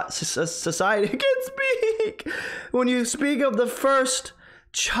society, I can't speak. When you speak of the first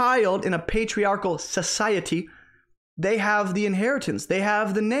child in a patriarchal society, they have the inheritance, they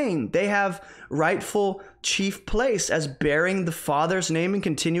have the name, they have rightful chief place as bearing the father's name and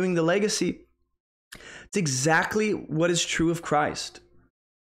continuing the legacy. It's exactly what is true of Christ.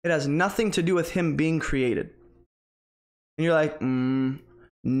 It has nothing to do with him being created. And you're like,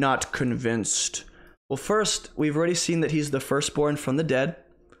 not convinced. Well, first, we've already seen that he's the firstborn from the dead,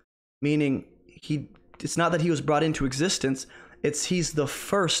 meaning it's not that he was brought into existence, he's the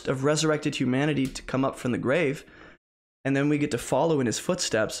first of resurrected humanity to come up from the grave, and then we get to follow in his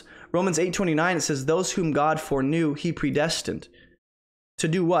footsteps. Romans 8:29, it says, those whom God foreknew, he predestined. To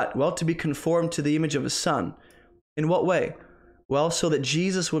do what? Well, to be conformed to the image of his son. In what way? Well, so that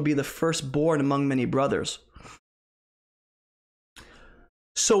Jesus would be the firstborn among many brothers.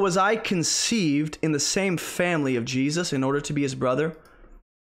 So was I conceived in the same family of Jesus in order to be his brother?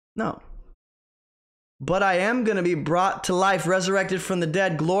 No. But I am going to be brought to life, resurrected from the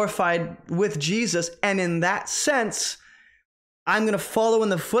dead, glorified with Jesus. And in that sense, I'm going to follow in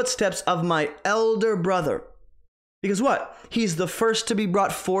the footsteps of my elder brother. Because what? He's the first to be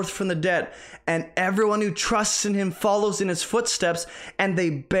brought forth from the dead. And everyone who trusts in him follows in his footsteps. And they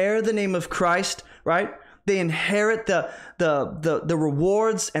bear the name of Christ, right? They inherit the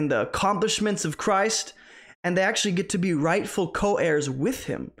rewards and the accomplishments of Christ, and they actually get to be rightful co-heirs with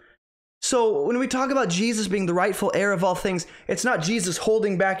him. So when we talk about Jesus being the rightful heir of all things, it's not Jesus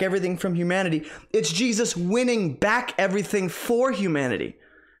holding back everything from humanity. It's Jesus winning back everything for humanity.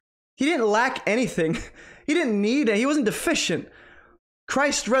 He didn't lack anything. He didn't need it. He wasn't deficient.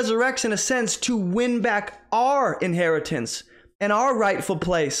 Christ resurrects in a sense to win back our inheritance and our rightful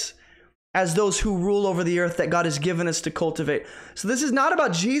place as those who rule over the earth that God has given us to cultivate. So this is not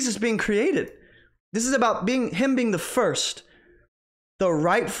about Jesus being created. This is about him being the first, the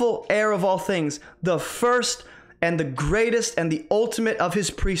rightful heir of all things, the first and the greatest and the ultimate of his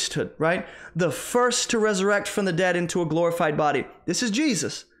priesthood, right? The first to resurrect from the dead into a glorified body. This is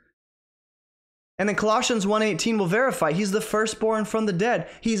Jesus. And then Colossians 1:18 will verify he's the firstborn from the dead.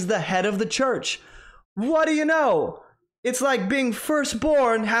 He's the head of the church. What do you know? It's like being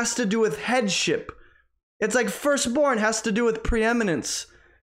firstborn has to do with headship. It's like firstborn has to do with preeminence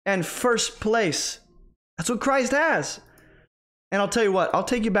and first place. That's what Christ has. And I'll tell you what, I'll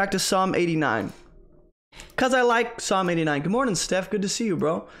take you back to Psalm 89. Because I like Psalm 89. Good morning, Steph. Good to see you,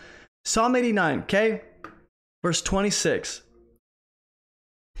 bro. Psalm 89, okay? Verse 26.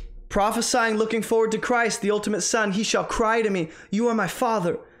 Prophesying, looking forward to Christ, the ultimate Son, he shall cry to me, you are my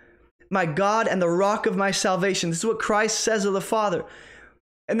Father, my God and the rock of my salvation. This is what Christ says of the Father.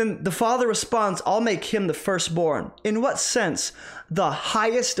 And then the Father responds, I'll make him the firstborn. In what sense? The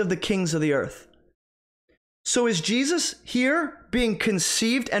highest of the kings of the earth. So is Jesus here being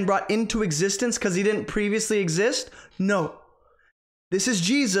conceived and brought into existence because he didn't previously exist? No. This is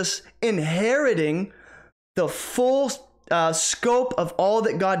Jesus inheriting the full scope of all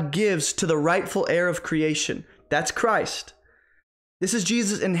that God gives to the rightful heir of creation. That's Christ. This is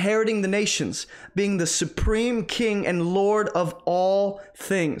Jesus inheriting the nations, being the supreme king and Lord of all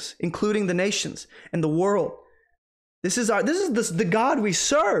things, including the nations and the world. This is the God we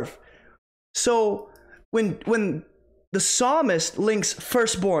serve. So when the psalmist links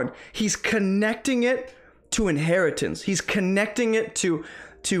firstborn, he's connecting it to inheritance. He's connecting it to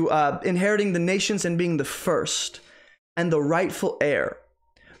inheriting the nations and being the first and the rightful heir.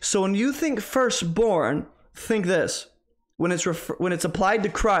 So when you think firstborn, think this. When it's applied to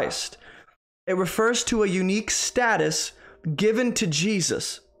Christ, it refers to a unique status given to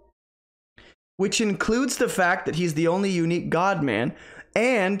Jesus, which includes the fact that he's the only unique God-man,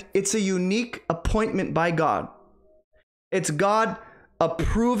 and it's a unique appointment by God. It's God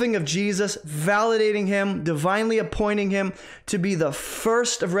approving of Jesus, validating him, divinely appointing him to be the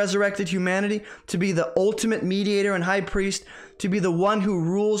first of resurrected humanity, to be the ultimate mediator and high priest, to be the one who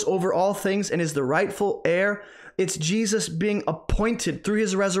rules over all things and is the rightful heir. It's Jesus being appointed through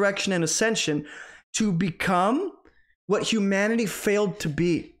his resurrection and ascension to become what humanity failed to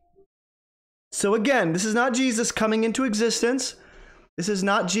be. So again, this is not Jesus coming into existence. This is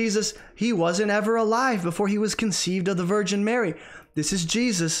not Jesus. He wasn't ever alive before he was conceived of the Virgin Mary. This is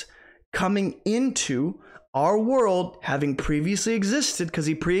Jesus coming into our world, having previously existed, because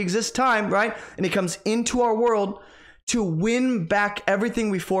he pre-exists time, right? And he comes into our world to win back everything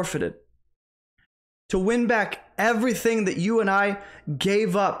we forfeited. To win back everything that you and I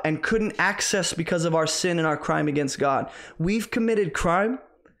gave up and couldn't access because of our sin and our crime against God. We've committed crime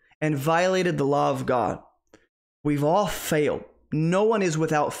and violated the law of God. We've all failed. No one is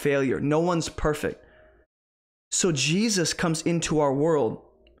without failure. No one's perfect. So Jesus comes into our world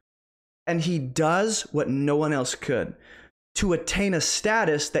and he does what no one else could to attain a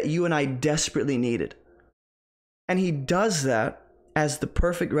status that you and I desperately needed. And he does that as the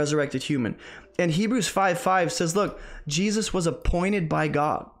perfect resurrected human. And Hebrews 5:5 says, look, Jesus was appointed by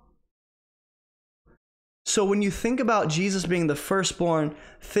God. So when you think about Jesus being the firstborn,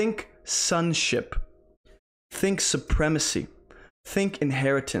 think sonship, think supremacy, think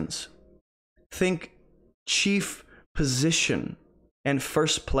inheritance, think chief position and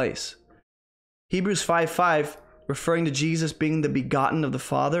first place. Hebrews 5:5, referring to Jesus being the begotten of the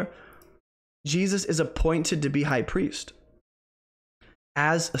Father, Jesus is appointed to be high priest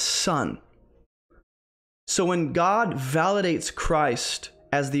as a son. So when God validates Christ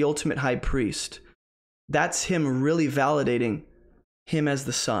as the ultimate high priest, that's him really validating him as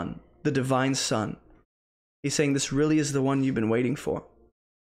the Son, the divine Son. He's saying this really is the one you've been waiting for.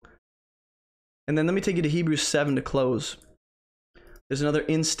 And then let me take you to Hebrews 7 to close. There's another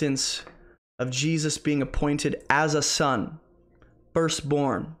instance of Jesus being appointed as a son,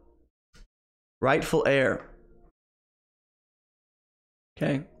 firstborn, rightful heir.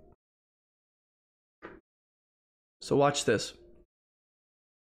 Okay? So watch this.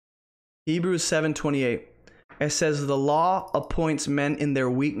 Hebrews 7:28. It says, the law appoints men in their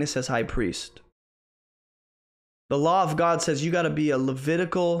weakness as high priest. The law of God says you got to be a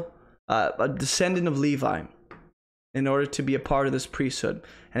Levitical, a descendant of Levi in order to be a part of this priesthood.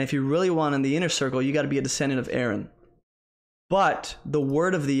 And if you really want in the inner circle, you got to be a descendant of Aaron. But the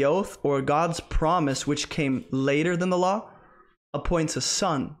word of the oath, or God's promise, which came later than the law, appoints a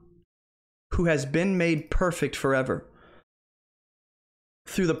son who has been made perfect forever.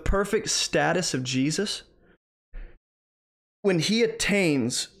 Through the perfect status of Jesus, when he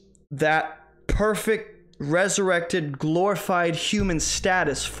attains that perfect, resurrected, glorified human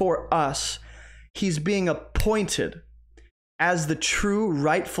status for us, he's being appointed as the true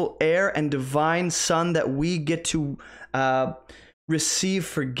rightful heir and divine son that we get to receive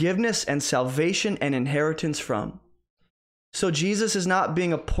forgiveness and salvation and inheritance from. So Jesus is not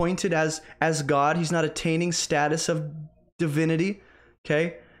being appointed as God. He's not attaining status of divinity,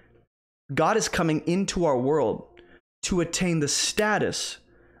 okay? God is coming into our world to attain the status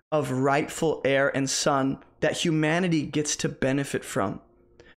of rightful heir and son that humanity gets to benefit from.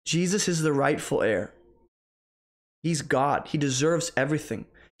 Jesus is the rightful heir. He's God. He deserves everything.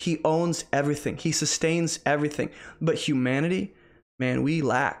 He owns everything. He sustains everything. But humanity, man, we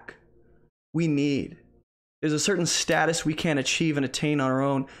lack. We need. There's a certain status we can't achieve and attain on our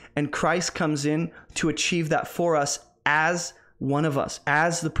own. And Christ comes in to achieve that for us as one of us,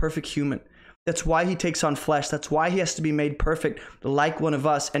 as the perfect human. That's why he takes on flesh. That's why he has to be made perfect like one of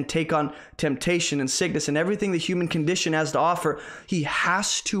us and take on temptation and sickness and everything the human condition has to offer. He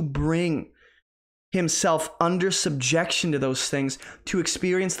has to bring himself under subjection to those things to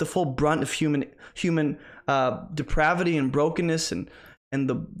experience the full brunt of human depravity and brokenness and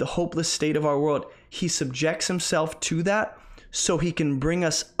the hopeless state of our world. He subjects himself to that so he can bring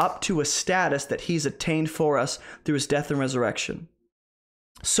us up to a status that he's attained for us through his death and resurrection.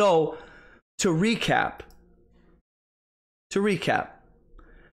 So, to recap,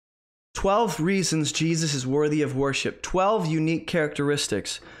 12 reasons Jesus is worthy of worship, 12 unique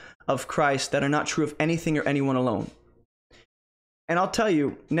characteristics of Christ that are not true of anything or anyone alone. And I'll tell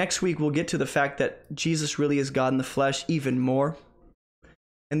you, next week we'll get to the fact that Jesus really is God in the flesh even more.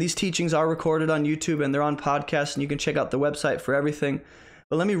 And these teachings are recorded on YouTube and they're on podcasts, and you can check out the website for everything.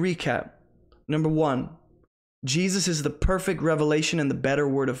 But let me recap. Number 1, Jesus is the perfect revelation and the better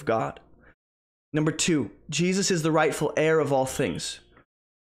word of God. Number 2, Jesus is the rightful heir of all things.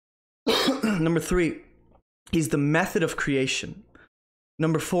 Number 3, he's the method of creation.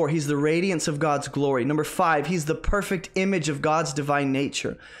 Number 4, he's the radiance of God's glory. Number 5, he's the perfect image of God's divine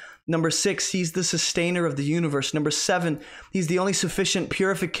nature. Number 6, he's the sustainer of the universe. Number 7, he's the only sufficient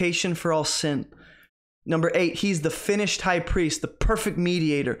purification for all sin. Number 8, he's the finished high priest, the perfect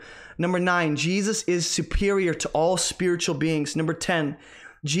mediator. Number 9, Jesus is superior to all spiritual beings. Number 10,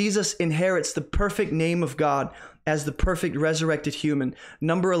 Jesus inherits the perfect name of God as the perfect resurrected human.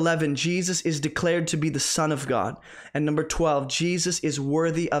 Number 11, Jesus is declared to be the Son of God. And number 12, Jesus is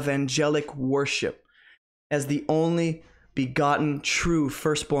worthy of angelic worship as the only begotten true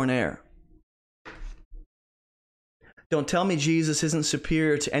firstborn heir. Don't tell me Jesus isn't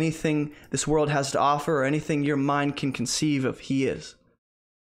superior to anything this world has to offer or anything your mind can conceive of. He is.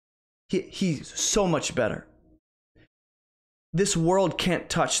 He's so much better. This world can't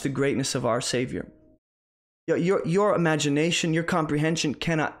touch the greatness of our Savior. Your imagination, your comprehension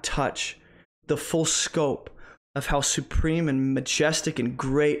cannot touch the full scope of how supreme and majestic and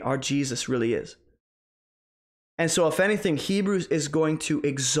great our Jesus really is. And so if anything, Hebrews is going to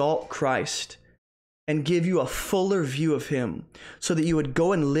exalt Christ and give you a fuller view of him so that you would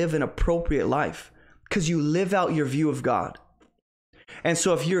go and live an appropriate life because you live out your view of God. And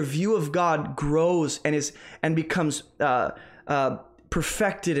so if your view of God grows and becomes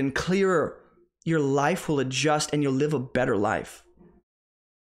perfected and clearer, your life will adjust and you'll live a better life.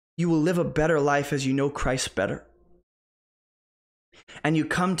 You will live a better life as you know Christ better. And you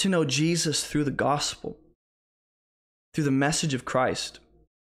come to know Jesus through the gospel, through the message of Christ.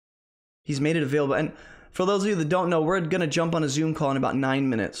 He's made it available. And for those of you that don't know, we're going to jump on a Zoom call in about 9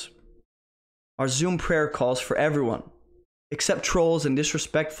 minutes. Our Zoom prayer calls for everyone, except trolls and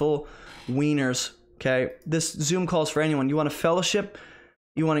disrespectful wieners. Okay, this Zoom call is for anyone. You want a fellowship,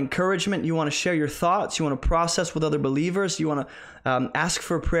 you want encouragement, you want to share your thoughts, you want to process with other believers, you want to ask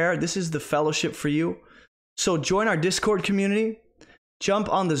for prayer. This is the fellowship for you. So join our Discord community,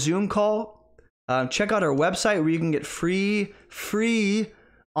 jump on the Zoom call, check out our website where you can get free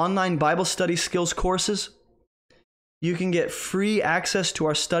online Bible study skills courses. You can get free access to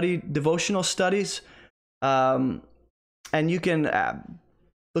our devotional studies, and you can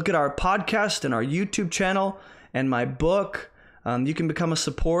look at our podcast and our YouTube channel and my book. You can become a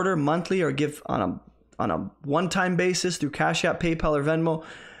supporter monthly or give on a one-time basis through Cash App, PayPal, or Venmo.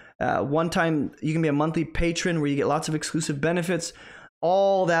 One time, you can be a monthly patron where you get lots of exclusive benefits.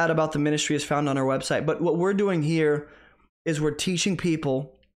 All that about the ministry is found on our website. But what we're doing here is we're teaching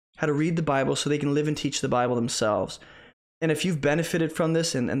people how to read the Bible so they can live and teach the Bible themselves. And if you've benefited from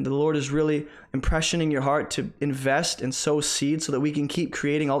this and the Lord is really impressioning your heart to invest and sow seed so that we can keep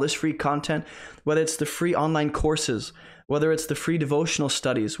creating all this free content, whether it's the free online courses, whether it's the free devotional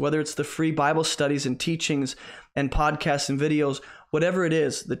studies, whether it's the free Bible studies and teachings and podcasts and videos, whatever it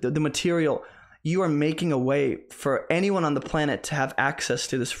is, the material, you are making a way for anyone on the planet to have access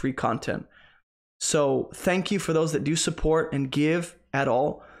to this free content. So thank you for those that do support and give at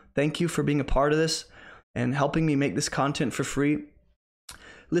all. Thank you for being a part of this and helping me make this content for free.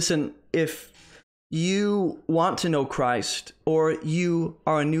 Listen, if you want to know Christ or you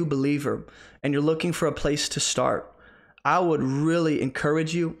are a new believer and you're looking for a place to start, I would really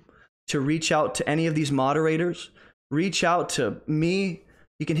encourage you to reach out to any of these moderators. Reach out to me.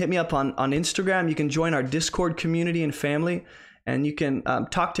 You can hit me up on Instagram. You can join our Discord community and family, and you can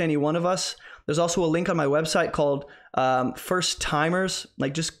talk to any one of us. There's also a link on my website called First Timers.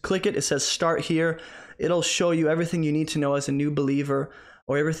 Like, just click it. It says start here. It'll show you everything you need to know as a new believer,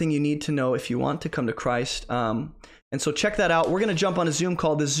 or everything you need to know if you want to come to Christ. And so check that out. We're going to jump on a Zoom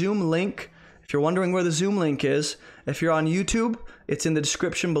call. The Zoom link, if you're wondering where the Zoom link is, if you're on YouTube, it's in the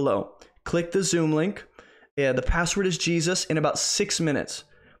description below. Click the Zoom link. Yeah, the password is Jesus in about 6 minutes.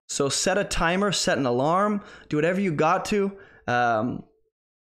 So set a timer, set an alarm, do whatever you got to.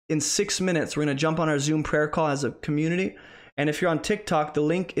 In 6 minutes, we're going to jump on our Zoom prayer call as a community. And if you're on TikTok, the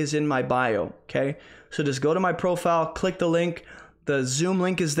link is in my bio, okay? So just go to my profile, click the link. The Zoom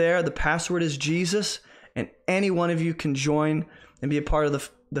link is there. The password is Jesus. And any one of you can join and be a part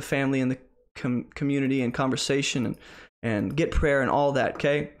of the family and the community and conversation and get prayer and all that,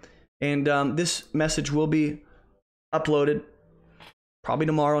 okay? And this message will be uploaded probably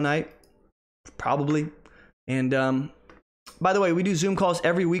tomorrow night, probably. And by the way, we do Zoom calls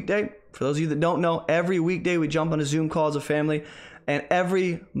every weekday. For those of you that don't know, every weekday we jump on a Zoom call as a family. And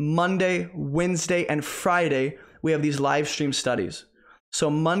every Monday, Wednesday, and Friday, we have these live stream studies. So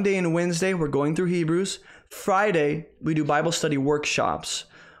Monday and Wednesday, we're going through Hebrews. Friday, we do Bible study workshops,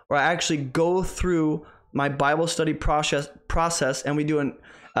 where I actually go through my Bible study process and we do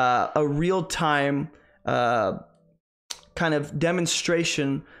a real-time kind of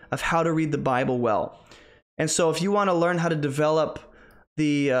demonstration of how to read the Bible well. And so if you want to learn how to develop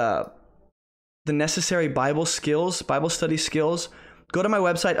the necessary Bible skills, Bible study skills, go to my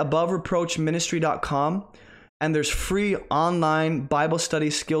website, abovereproachministry.com, and there's free online Bible study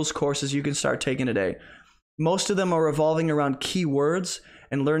skills courses you can start taking today. Most of them are revolving around keywords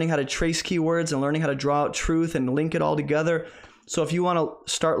and learning how to trace keywords and learning how to draw out truth and link it all together. So if you want to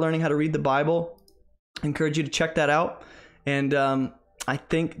start learning how to read the Bible, I encourage you to check that out. And I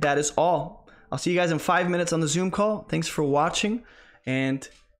think that is all. I'll see you guys in 5 minutes on the Zoom call. Thanks for watching, and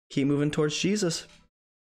keep moving towards Jesus.